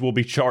carriers will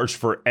be charged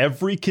for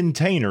every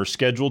container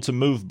scheduled to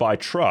move by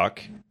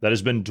truck that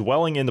has been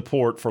dwelling in the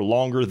port for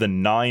longer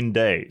than 9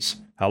 days.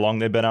 How long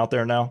they've been out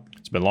there now?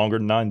 It's been longer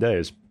than 9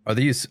 days. Are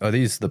these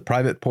the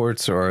private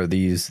ports, or are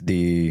these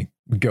the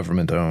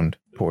government-owned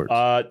ports?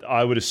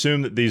 I would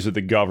assume that these are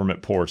the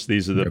government ports.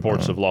 These are the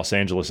ports of Los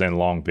Angeles and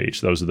Long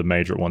Beach. Those are the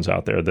major ones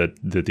out there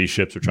that these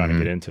ships are trying to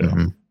get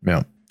into.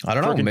 Yeah, I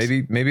don't know.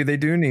 Maybe they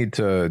do need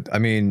to. I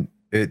mean,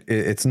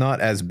 it's not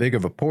as big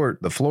of a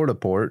port, the Florida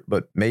port,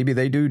 but maybe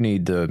they do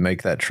need to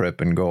make that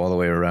trip and go all the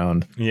way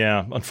around.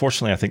 Yeah,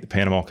 unfortunately, I think the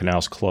Panama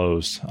Canal's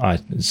closed.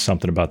 It's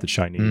something about the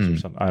Chinese or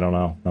something. I don't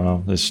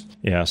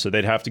know. So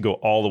they'd have to go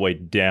all the way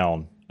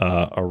down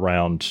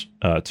around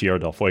Tierra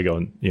del Fuego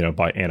and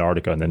by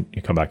Antarctica, and then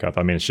you come back up.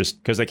 I mean, it's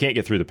just because they can't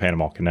get through the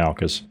Panama Canal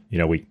because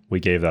we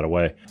gave that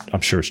away.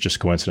 I'm sure it's just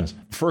coincidence.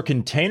 For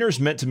containers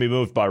meant to be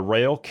moved by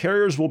rail,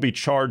 carriers will be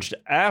charged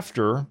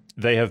after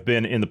they have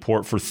been in the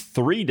port for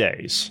 3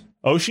 days.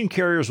 Ocean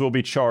carriers will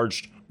be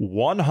charged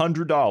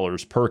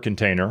 $100 per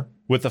container,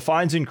 with the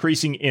fines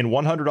increasing in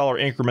 $100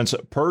 increments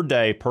per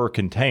day per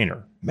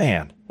container.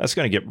 Man, that's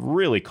going to get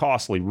really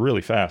costly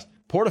really fast.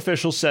 Port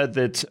officials said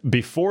that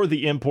before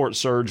the import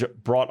surge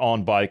brought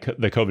on by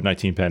the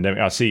COVID-19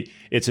 pandemic,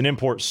 it's an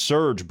import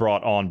surge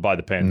brought on by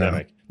the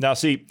pandemic. Jen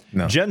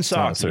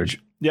Psaki,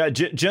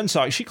 Jen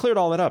Psaki, she cleared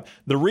all that up.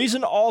 The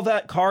reason all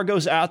that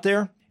cargo's out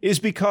there is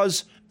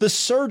because the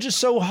surge is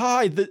so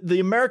high that the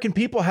American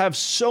people have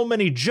so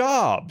many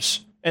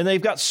jobs and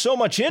they've got so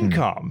much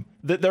income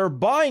that they're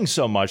buying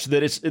so much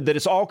that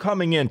it's all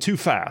coming in too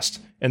fast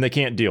and they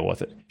can't deal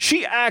with it.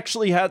 She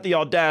actually had the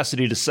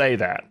audacity to say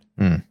that.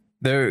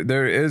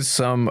 There is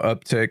some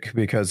uptick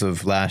because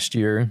of last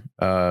year,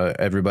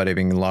 everybody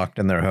being locked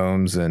in their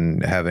homes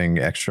and having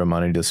extra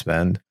money to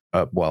spend.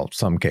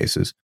 Some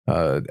cases,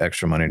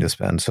 extra money to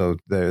spend. So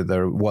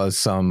there was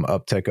some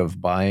uptick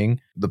of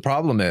buying. The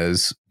problem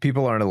is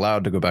people aren't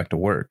allowed to go back to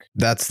work.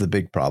 That's the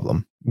big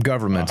problem.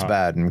 Government's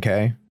bad,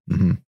 okay?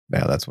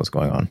 Yeah, that's what's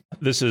going on.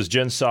 This is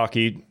Jen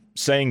Psaki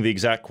saying the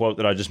exact quote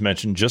that I just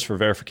mentioned, just for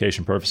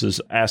verification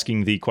purposes,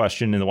 asking the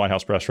question in the White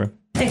House press room.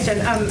 Thanks,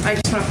 Jen. I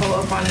just want to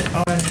follow up on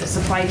the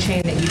supply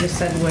chain that you just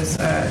said was,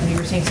 you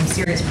were seeing some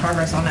serious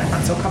progress on that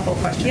front. So a couple of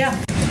questions.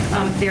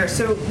 There.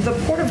 So the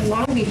Port of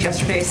Long Beach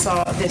yesterday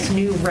saw this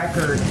new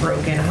record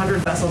broken, 100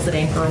 vessels at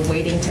anchor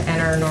waiting to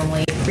enter.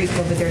 Normally,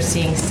 pre-COVID, they're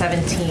seeing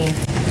 17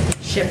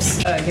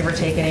 ships, give or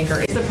take, at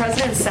anchor. Is the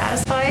president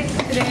satisfied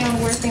today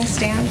on where things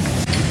stand?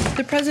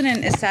 The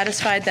president is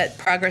satisfied that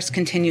progress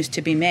continues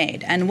to be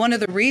made. And one of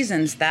the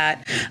reasons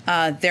that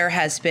there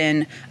has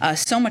been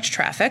so much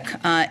traffic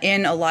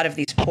in a lot of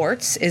these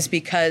ports is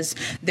because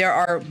there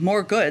are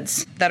more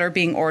goods that are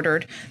being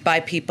ordered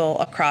by people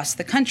across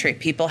the country.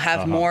 People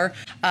have more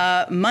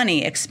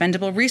money,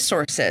 expendable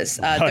resources.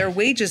 Their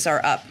wages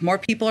are up. More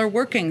people are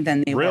working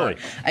than they were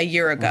a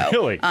year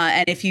ago.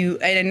 And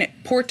and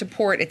port to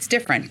port, it's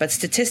different. But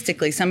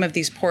statistically, some of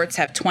these ports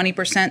have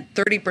 20%,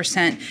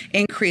 30%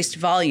 increased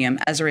volume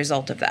as a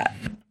result of that.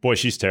 Boy,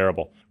 she's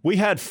terrible. We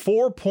had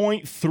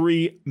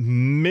 4.3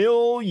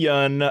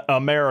 million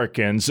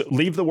Americans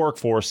leave the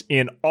workforce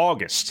in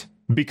August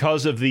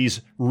because of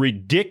these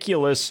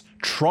ridiculous,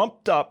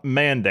 trumped-up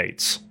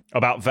mandates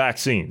about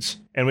vaccines.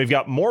 And we've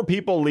got more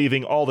people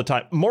leaving all the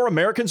time. More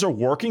Americans are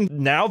working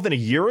now than a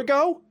year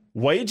ago?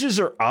 Wages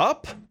are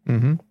up?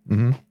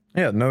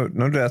 Yeah, no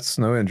deaths,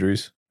 no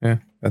injuries.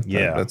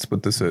 That's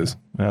what this is.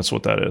 That's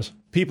what that is.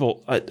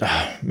 People,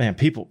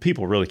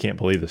 people really can't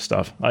believe this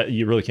stuff.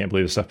 You really can't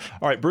believe this stuff.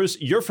 All right, Bruce,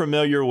 you're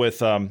familiar with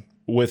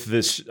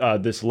this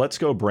Let's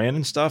Go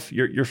Brandon stuff.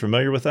 You're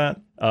familiar with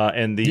that,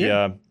 and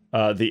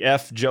the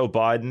F Joe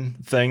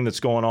Biden thing that's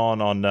going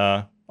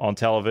on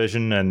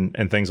television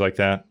and things like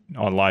that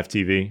on live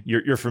TV.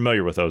 You're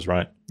familiar with those,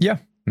 right? Yeah.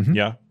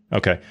 Yeah.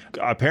 Okay.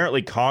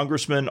 Apparently,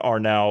 congressmen are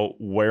now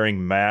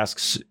wearing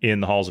masks in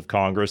the halls of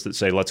Congress that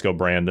say "Let's Go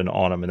Brandon"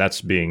 on them, and that's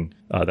being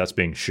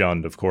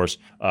shunned. Of course,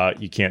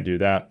 you can't do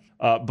that.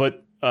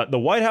 But the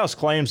White House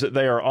claims that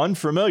they are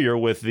unfamiliar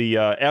with the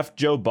F.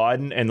 Joe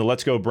Biden and the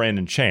Let's Go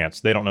Brandon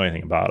chants. They don't know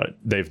anything about it.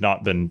 They've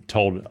not been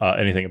told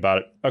anything about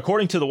it.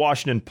 According to the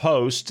Washington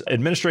Post,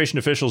 administration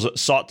officials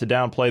sought to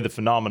downplay the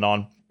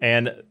phenomenon,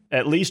 and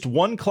at least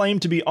one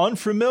claimed to be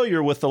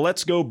unfamiliar with the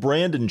Let's Go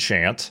Brandon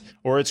chant,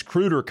 or its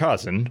cruder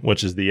cousin,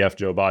 which is the F.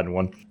 Joe Biden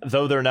one,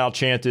 though they're now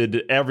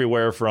chanted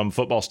everywhere from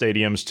football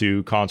stadiums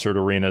to concert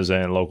arenas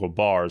and local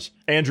bars.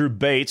 Andrew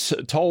Bates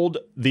told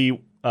the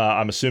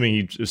I'm assuming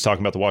he was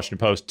talking about the Washington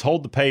Post,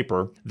 told the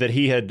paper that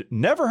he had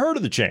never heard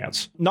of the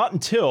chants, not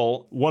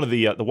until one of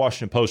the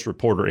Washington Post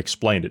reporter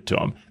explained it to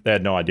him. They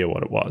had no idea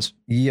what it was.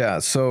 Yeah,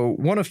 so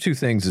one of two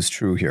things is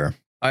true here.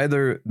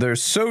 Either they're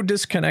so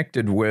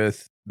disconnected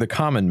with the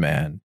common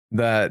man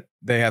that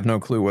they have no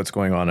clue what's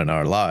going on in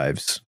our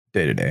lives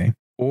day to day,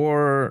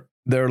 or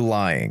they're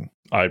lying.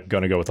 I'm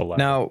going to go with the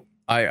latter. Now,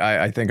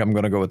 I think I'm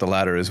going to go with the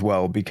latter as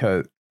well,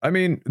 because I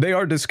mean, they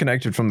are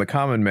disconnected from the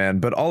common man,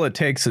 but all it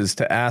takes is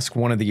to ask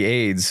one of the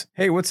aides,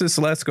 hey, what's this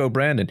Let's Go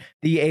Brandon?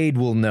 The aide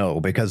will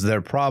know, because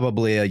they're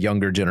probably a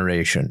younger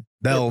generation.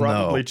 They're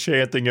probably know.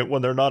 Chanting it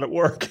when they're not at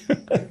work.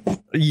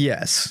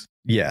 Yes.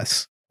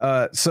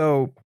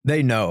 So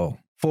they know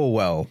full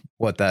well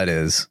what that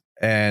is.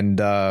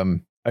 And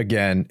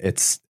again,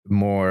 it's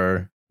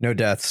more no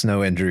deaths,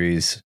 no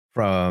injuries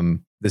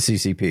from the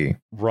CCP.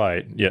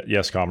 Right. Yeah.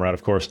 Yes, comrade.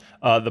 Of course.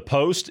 The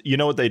Post. You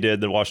know what they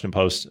did? The Washington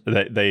Post.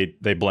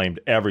 They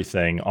blamed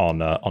everything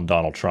on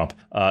Donald Trump.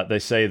 They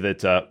say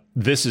that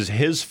this is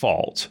his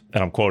fault,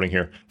 and I'm quoting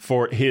here,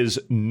 for his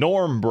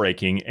norm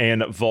breaking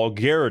and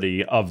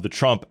vulgarity of the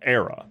Trump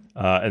era.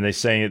 And they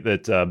say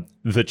that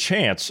the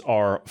chants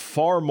are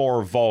far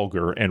more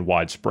vulgar and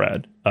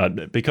widespread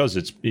because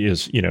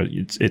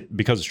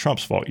because it's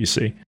Trump's fault. You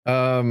see.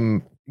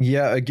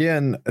 Yeah,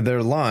 again,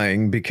 they're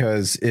lying,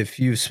 because if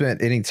you've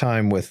spent any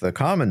time with the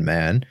common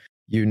man,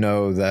 you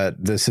know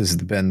that this has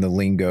been the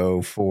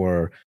lingo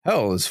for,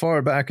 hell, as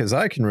far back as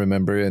I can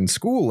remember in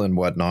school and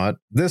whatnot.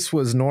 This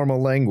was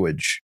normal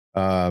language.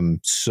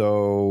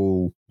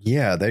 So,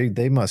 yeah,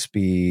 they must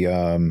be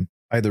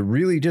either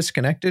really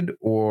disconnected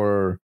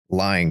or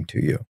lying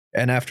to you.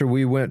 And after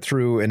we went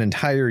through an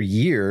entire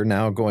year,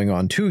 now going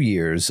on 2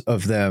 years,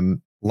 of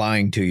them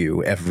lying to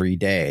you every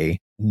day,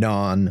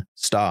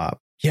 non-stop.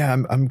 Yeah,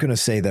 I'm going to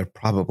say they're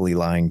probably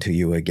lying to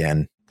you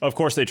again. Of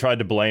course, they tried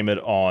to blame it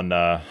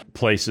on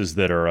places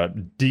that are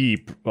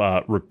deep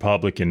red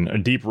Republican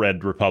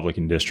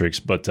districts.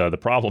 But the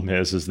problem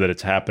is that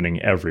it's happening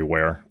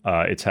everywhere.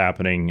 It's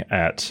happening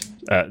at,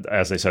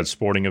 as they said,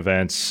 sporting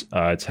events.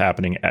 It's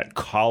happening at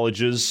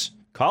colleges.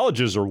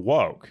 Colleges are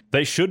woke.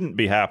 They shouldn't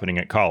be happening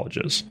at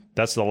colleges.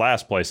 That's the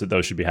last place that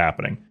those should be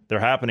happening. They're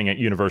happening at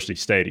university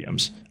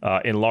stadiums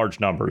in large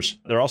numbers.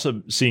 They're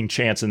also seeing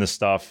chants in this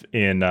stuff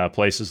in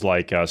places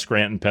like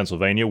Scranton,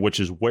 Pennsylvania, which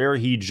is where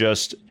he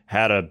just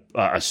had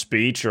a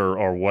speech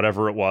or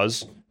whatever it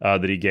was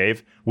that he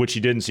gave, which he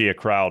didn't see a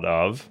crowd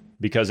of.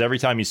 Because every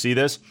time you see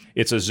this,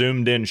 it's a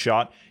zoomed in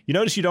shot. You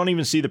notice you don't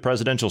even see the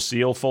presidential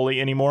seal fully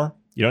anymore.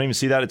 You don't even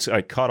see that. It's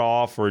cut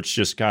off, or it's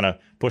just kind of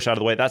pushed out of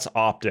the way. That's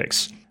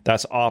optics.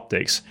 That's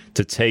optics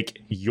to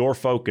take your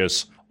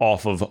focus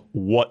off of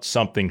what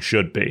something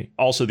should be.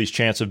 Also, these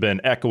chants have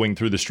been echoing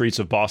through the streets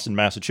of Boston,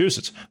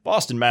 Massachusetts.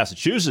 Boston,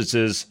 Massachusetts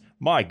is,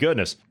 my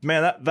goodness,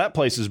 man, that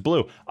place is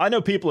blue. I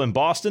know people in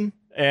Boston,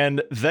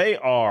 and they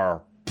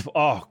are,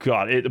 oh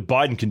God,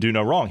 Biden can do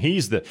no wrong.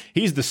 He's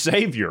the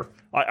savior.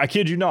 I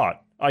kid you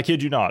not. I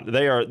kid you not.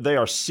 They are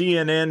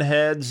CNN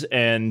heads,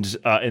 and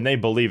they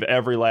believe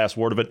every last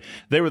word of it.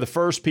 They were the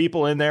first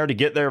people in there to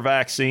get their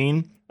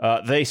vaccine.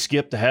 They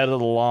skipped ahead of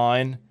the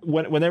line.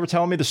 When they were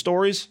telling me the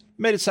stories, it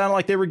made it sound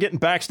like they were getting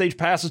backstage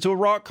passes to a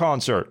rock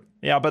concert.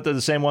 Yeah, I bet they're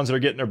the same ones that are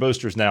getting their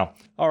boosters now.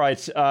 All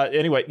right.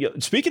 Anyway,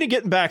 speaking of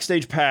getting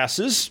backstage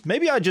passes,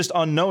 maybe I just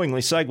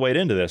unknowingly segued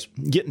into this.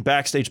 Getting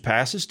backstage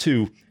passes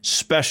to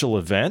special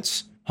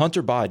events.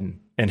 Hunter Biden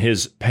and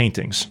his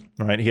paintings.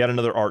 All right. He had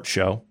another art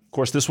show. Of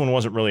course, this one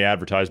wasn't really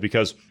advertised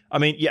because, I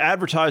mean, you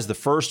advertise the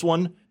first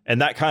one,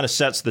 and that kind of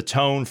sets the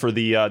tone for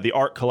the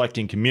art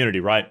collecting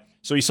community, right?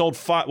 So he sold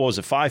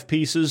five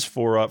pieces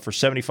for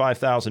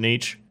 $75,000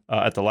 each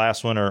at the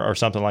last one, or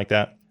something like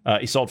that.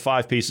 He sold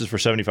 5 pieces for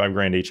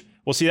 $75,000 each.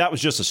 Well, see, that was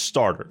just a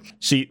starter.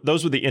 See,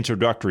 those were the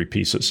introductory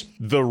pieces.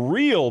 The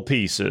real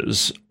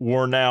pieces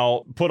were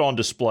now put on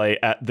display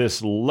at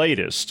this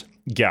latest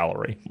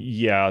gallery.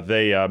 Yeah,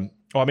 they. I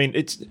mean,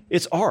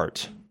 it's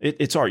art.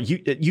 It's art.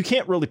 You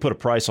can't really put a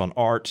price on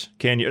art,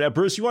 can you?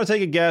 Bruce, you want to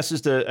take a guess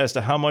as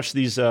to how much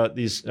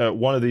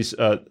one of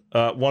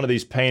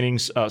these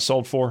paintings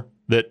sold for?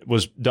 That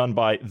was done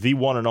by the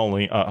one and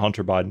only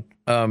Hunter Biden.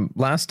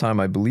 Last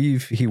time, I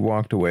believe he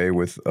walked away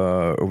with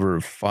over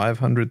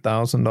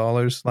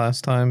 $500,000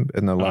 last time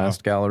in the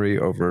last gallery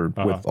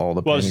with all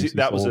the paintings. See,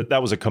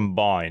 that was a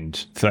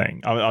combined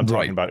thing. I'm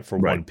talking about it for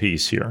one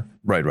piece here.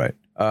 Right.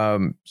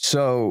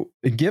 So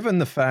given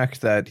the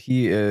fact that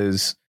he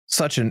is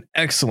such an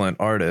excellent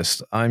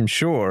artist, I'm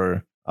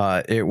sure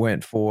it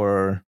went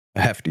for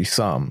a hefty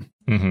sum.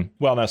 Mm-hmm.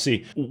 Well, now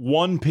see,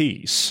 one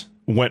piece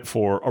went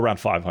for around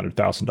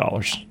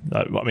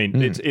 $500,000. I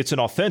mean, it's an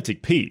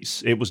authentic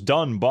piece. It was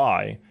done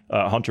by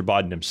Hunter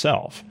Biden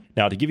himself.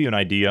 Now, to give you an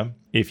idea,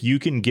 if you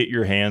can get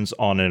your hands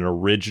on an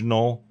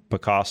original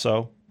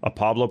Picasso, a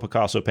Pablo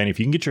Picasso painting, if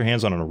you can get your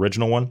hands on an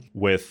original one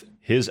with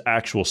his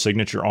actual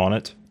signature on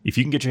it, if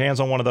you can get your hands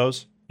on one of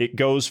those, it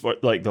goes for,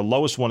 like, the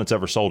lowest one it's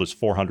ever sold is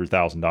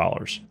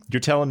 $400,000. You're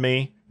telling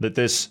me that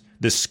this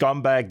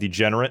scumbag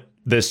degenerate,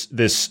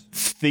 this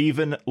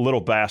thieving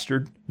little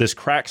bastard, this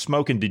crack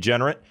smoking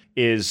degenerate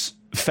is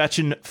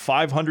fetching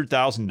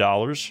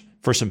 $500,000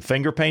 for some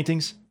finger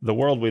paintings? The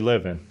world we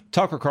live in.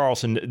 Tucker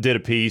Carlson did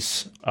a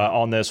piece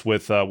on this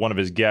with one of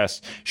his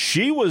guests.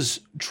 She was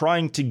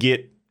trying to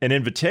get an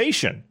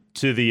invitation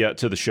to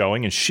the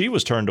showing, and she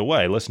was turned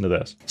away. Listen to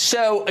this.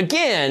 So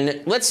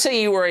again, let's say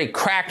you were a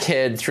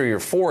crackhead through your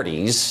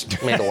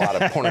 40s, made a lot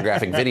of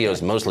pornographic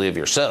videos, mostly of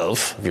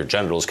yourself, of your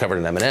genitals covered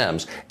in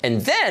M&Ms,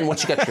 and then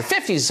once you got to your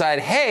 50s, decide,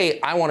 hey,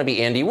 I want to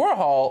be Andy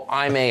Warhol.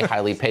 I'm a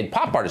highly paid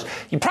pop artist.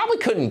 You probably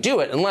couldn't do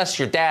it unless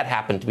your dad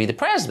happened to be the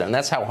president, and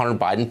that's how Hunter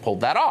Biden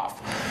pulled that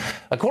off.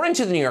 According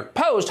to the New York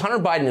Post, Hunter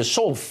Biden has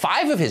sold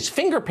 5 of his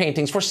finger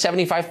paintings for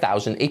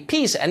 $75,000 a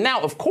piece, and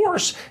now, of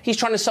course, he's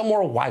trying to sell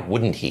more. Why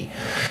wouldn't he?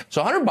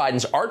 So Hunter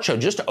Biden's art show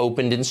just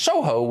opened in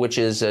Soho, which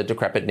is a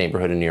decrepit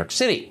neighborhood in New York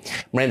City.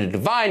 Miranda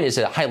Devine is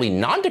a highly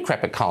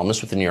non-decrepit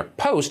columnist with the New York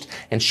Post,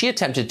 and she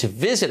attempted to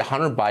visit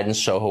Hunter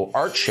Biden's Soho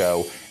art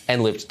show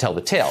and lived to tell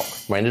the tale.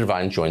 Miranda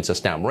Devine joins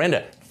us now.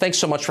 Miranda, thanks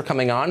so much for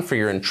coming on for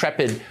your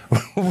intrepid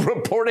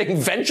reporting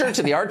venture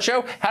to the art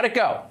show. How'd it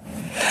go?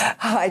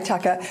 Hi,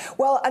 Tucker.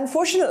 Well,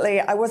 unfortunately,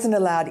 I wasn't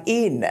allowed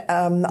in.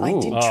 I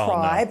did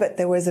try, but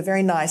there was a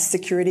very nice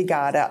security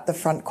guard out the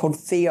front called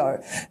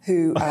Theo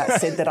who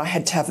said that I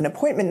had to have an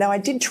appointment. Now, I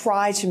did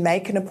try to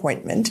make an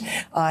appointment.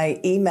 I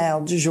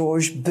emailed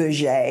Georges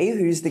Berger,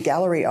 who's the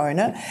gallery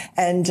owner,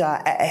 and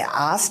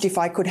asked if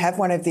I could have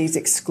one of these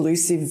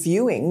exclusive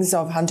viewings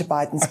of Hunter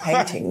Biden's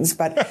paintings,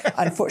 but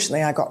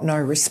unfortunately, I got no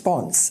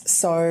response.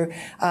 So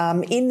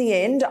in the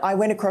end, I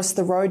went across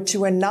the road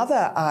to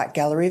another art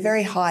gallery, a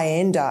very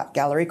high-end art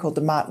gallery called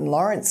the Martin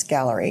Lawrence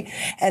Gallery.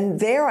 And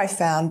there I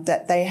found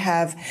that they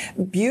have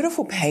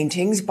beautiful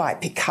paintings by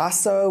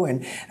Picasso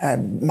and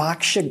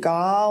Marc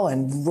Chagall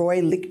and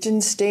Roy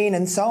Lichtenstein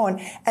and so on.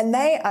 And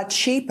they are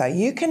cheaper.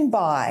 You can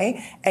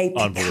buy a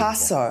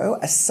Picasso,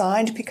 a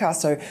signed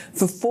Picasso,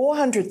 for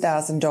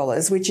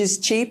 $400,000, which is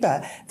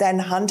cheaper than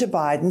Hunter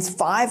Biden's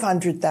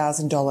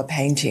 $500,000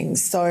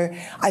 paintings. So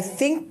I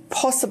think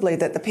possibly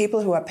that the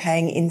people who are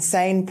paying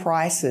insane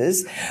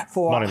prices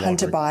for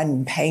Hunter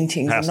Biden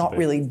paintings are not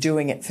really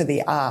doing it for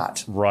the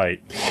art.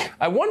 Right.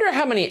 I wonder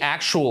how many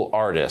actual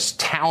artists,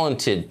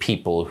 talented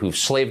people who've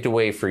slaved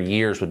away for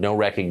years with no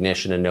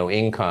recognition and no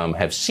income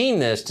have seen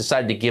this,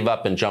 decided to give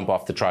up and jump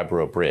off the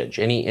Triborough Bridge.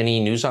 Any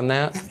news on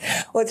that?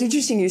 Well, it's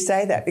interesting you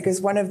say that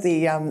because one of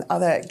the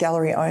other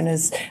gallery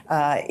owners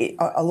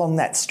along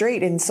that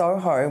street in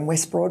Soho in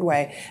West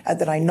Broadway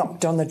that I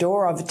knocked on the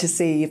door of to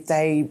see if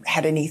they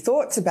had any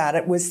thoughts about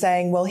it was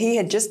saying, well, he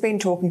had just been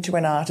talking to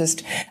an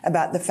artist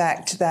about the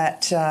fact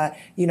that,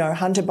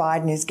 Hunter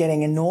Biden is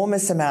getting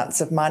enormous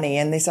amounts of money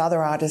and this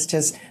other artist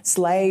has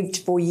slaved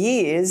for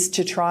years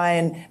to try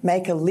and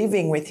make a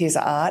living with his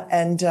art.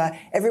 And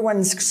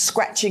everyone's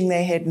scratching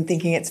their head and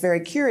thinking it's very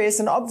curious.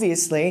 And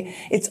obviously,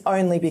 it's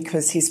only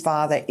because his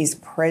father is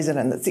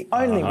president. That's the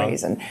only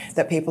reason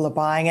that people are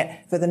buying it,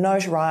 for the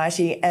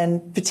notoriety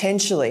and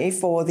potentially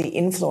for the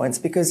influence.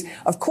 Because,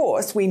 of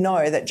course, we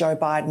know that Joe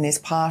Biden is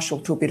partial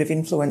to a bit of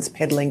influence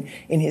peddling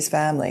in his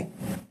family.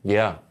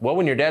 Yeah. Well,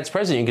 when your dad's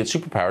president, you get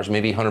superpowers.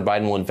 Maybe Hunter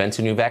Biden will invent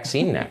a new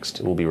vaccine next.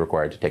 It will be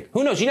required to take.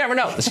 Who knows? You never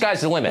know. The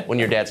sky's the limit when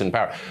your dad's in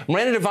power.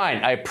 Miranda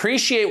Devine, I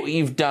appreciate what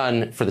you've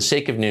done for the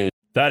sake of news.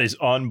 That is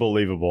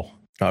unbelievable.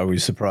 Are we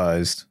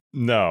surprised?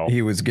 No.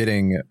 He was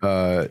getting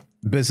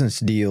business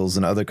deals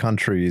in other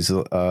countries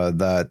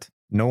that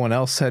no one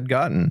else had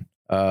gotten.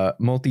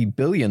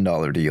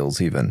 Multi-billion-dollar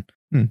deals even.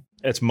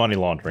 It's money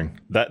laundering.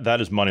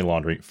 That is money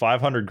laundering.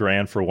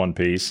 $500,000 for one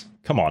piece.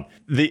 Come on.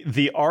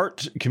 The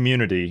art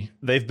community,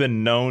 they've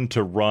been known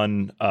to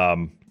run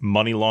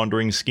money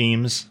laundering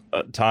schemes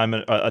a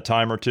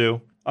time or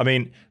two. I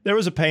mean, there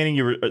was an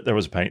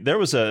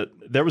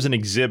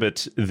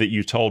exhibit that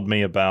you told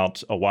me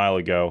about a while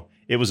ago.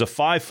 It was a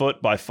 5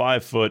 foot by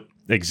 5 foot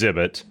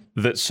exhibit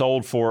that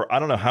sold for I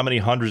don't know how many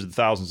hundreds of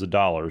thousands of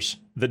dollars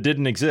that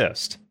didn't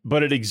exist,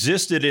 but it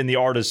existed in the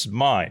artist's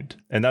mind,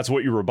 and that's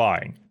what you were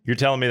buying. You're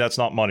telling me that's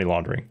not money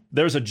laundering?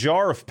 There's a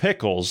jar of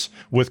pickles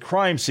with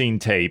crime scene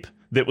tape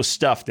that was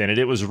stuffed in it.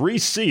 It was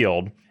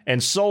resealed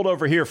and sold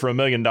over here for $1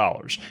 million.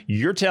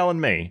 You're telling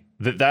me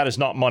that is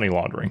not money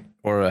laundering?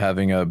 Or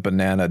having a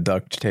banana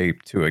duct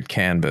tape to a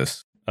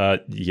canvas.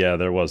 Yeah,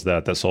 there was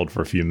that sold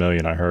for a few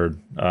million, I heard.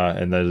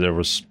 And then there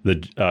was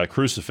the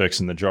crucifix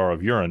in the jar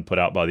of urine put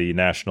out by the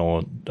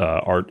National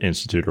Art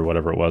Institute or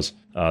whatever it was.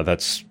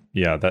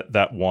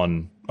 That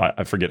won.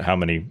 I forget how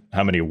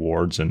many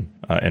awards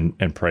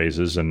and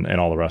praises and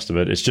all the rest of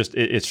it. It's just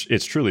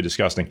it's truly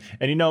disgusting.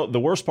 And the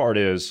worst part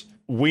is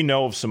we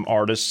know of some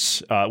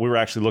artists. We were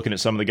actually looking at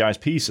some of the guys'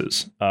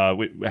 pieces.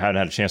 We hadn't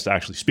had a chance to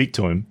actually speak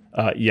to him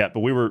yet,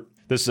 but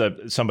this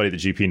is somebody that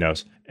GP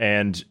knows.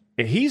 And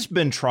he's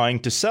been trying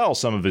to sell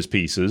some of his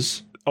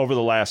pieces over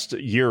the last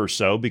year or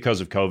so because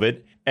of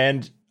COVID.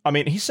 And I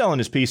mean, he's selling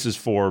his pieces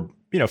for,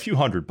 a few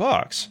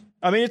 $100.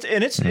 I mean,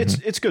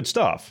 it's good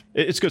stuff.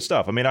 It's good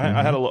stuff. I mean,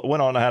 I had a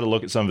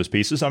look at some of his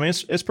pieces. I mean,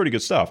 it's pretty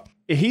good stuff.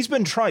 He's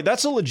been trying.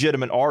 That's a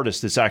legitimate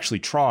artist that's actually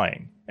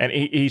trying, and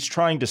he's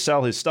trying to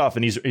sell his stuff,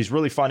 and he's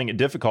really finding it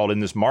difficult in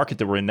this market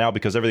that we're in now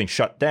because everything's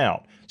shut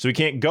down. So he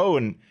can't go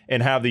and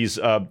have these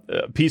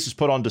pieces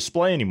put on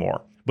display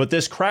anymore. But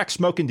this crack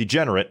smoking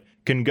degenerate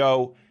can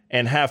go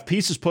and have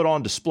pieces put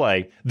on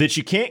display that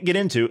you can't get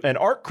into. An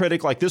art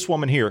critic like this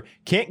woman here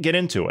can't get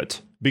into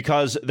it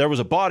because there was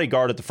a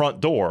bodyguard at the front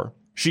door.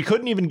 She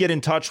couldn't even get in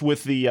touch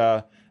with the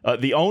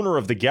owner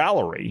of the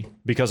gallery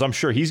because I'm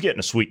sure he's getting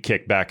a sweet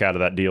kickback out of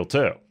that deal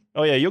too.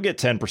 Oh yeah, you'll get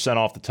 10%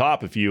 off the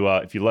top if you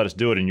let us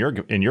do it in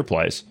your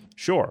place.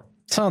 Sure.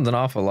 Sounds an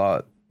awful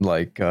lot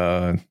like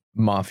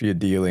mafia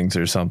dealings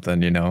or something,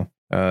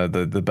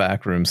 the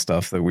backroom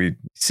stuff that we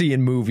see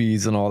in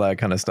movies and all that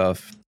kind of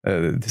stuff.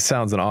 It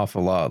sounds an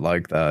awful lot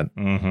like that.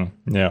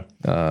 Mm-hmm. Yeah.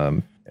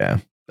 Yeah.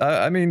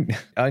 I mean,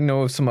 I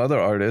know of some other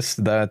artists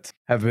that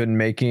have been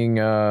making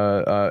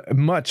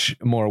much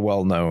more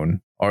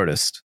well-known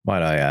artists,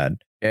 might I add,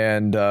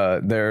 and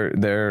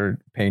their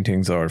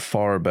paintings are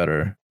far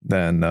better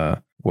than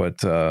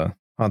what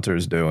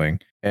Hunter's doing,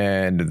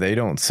 and they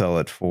don't sell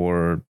it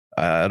for.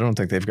 I don't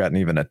think they've gotten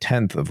even a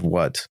tenth of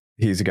what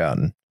he's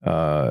gotten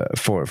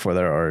for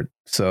their art.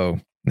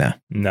 So. Nah.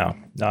 No,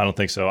 I don't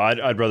think so.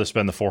 I'd rather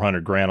spend the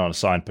 $400,000 on a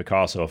signed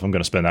Picasso if I'm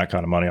going to spend that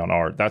kind of money on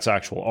art. That's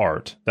actual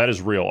art. That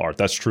is real art.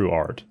 That's true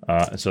art.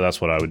 So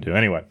that's what I would do.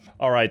 Anyway,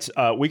 all right.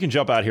 We can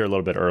jump out here a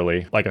little bit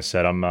early. Like I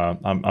said, I'm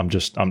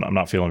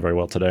not feeling very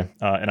well today,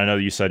 and I know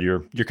you said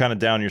you're kind of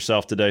down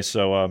yourself today.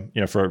 So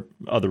for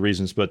other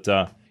reasons, but.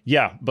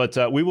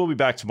 We will be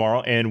back tomorrow,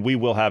 and we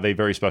will have a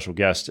very special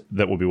guest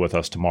that will be with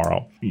us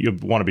tomorrow. You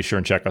want to be sure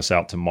and check us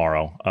out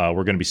tomorrow.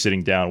 We're going to be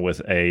sitting down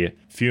with a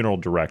funeral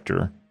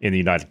director in the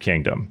United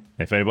Kingdom.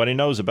 If anybody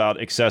knows about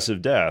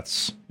excessive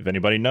deaths, if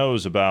anybody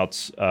knows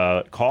about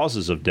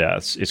causes of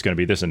deaths, it's going to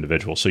be this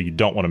individual. So you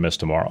don't want to miss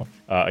tomorrow.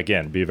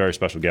 Again, be a very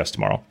special guest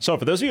tomorrow. So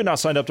for those of you who are not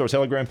signed up to our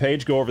Telegram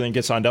page, go over there and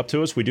get signed up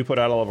to us. We do put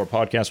out all of our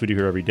podcasts we do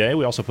here every day.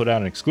 We also put out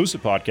an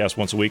exclusive podcast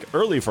once a week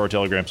early for our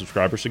Telegram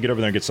subscribers. So get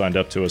over there and get signed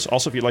up to us.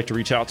 Also, if you'd like to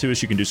reach out to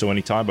us, you can do so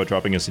anytime by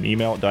dropping us an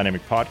email at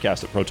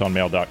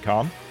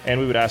dynamicpodcast@protonmail.com. And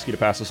we would ask you to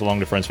pass us along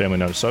to friends, family,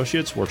 and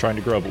associates. We're trying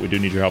to grow, but we do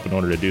need your help in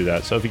order to do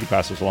that. So if you could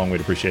pass us along,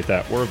 we'd appreciate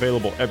that. We're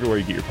available everywhere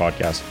you get your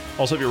podcasts.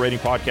 Also, if you're rating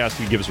podcasts,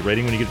 you give us a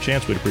rating when you get a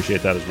chance. We'd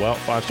appreciate that as well.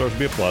 5 stars would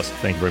be a plus.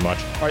 Thank you very much.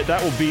 All right,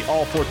 that will be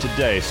all for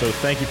today. So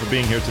thank you for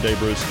being here today,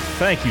 Bruce.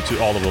 Thank you to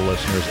all of the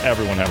listeners.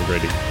 Everyone have a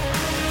great evening.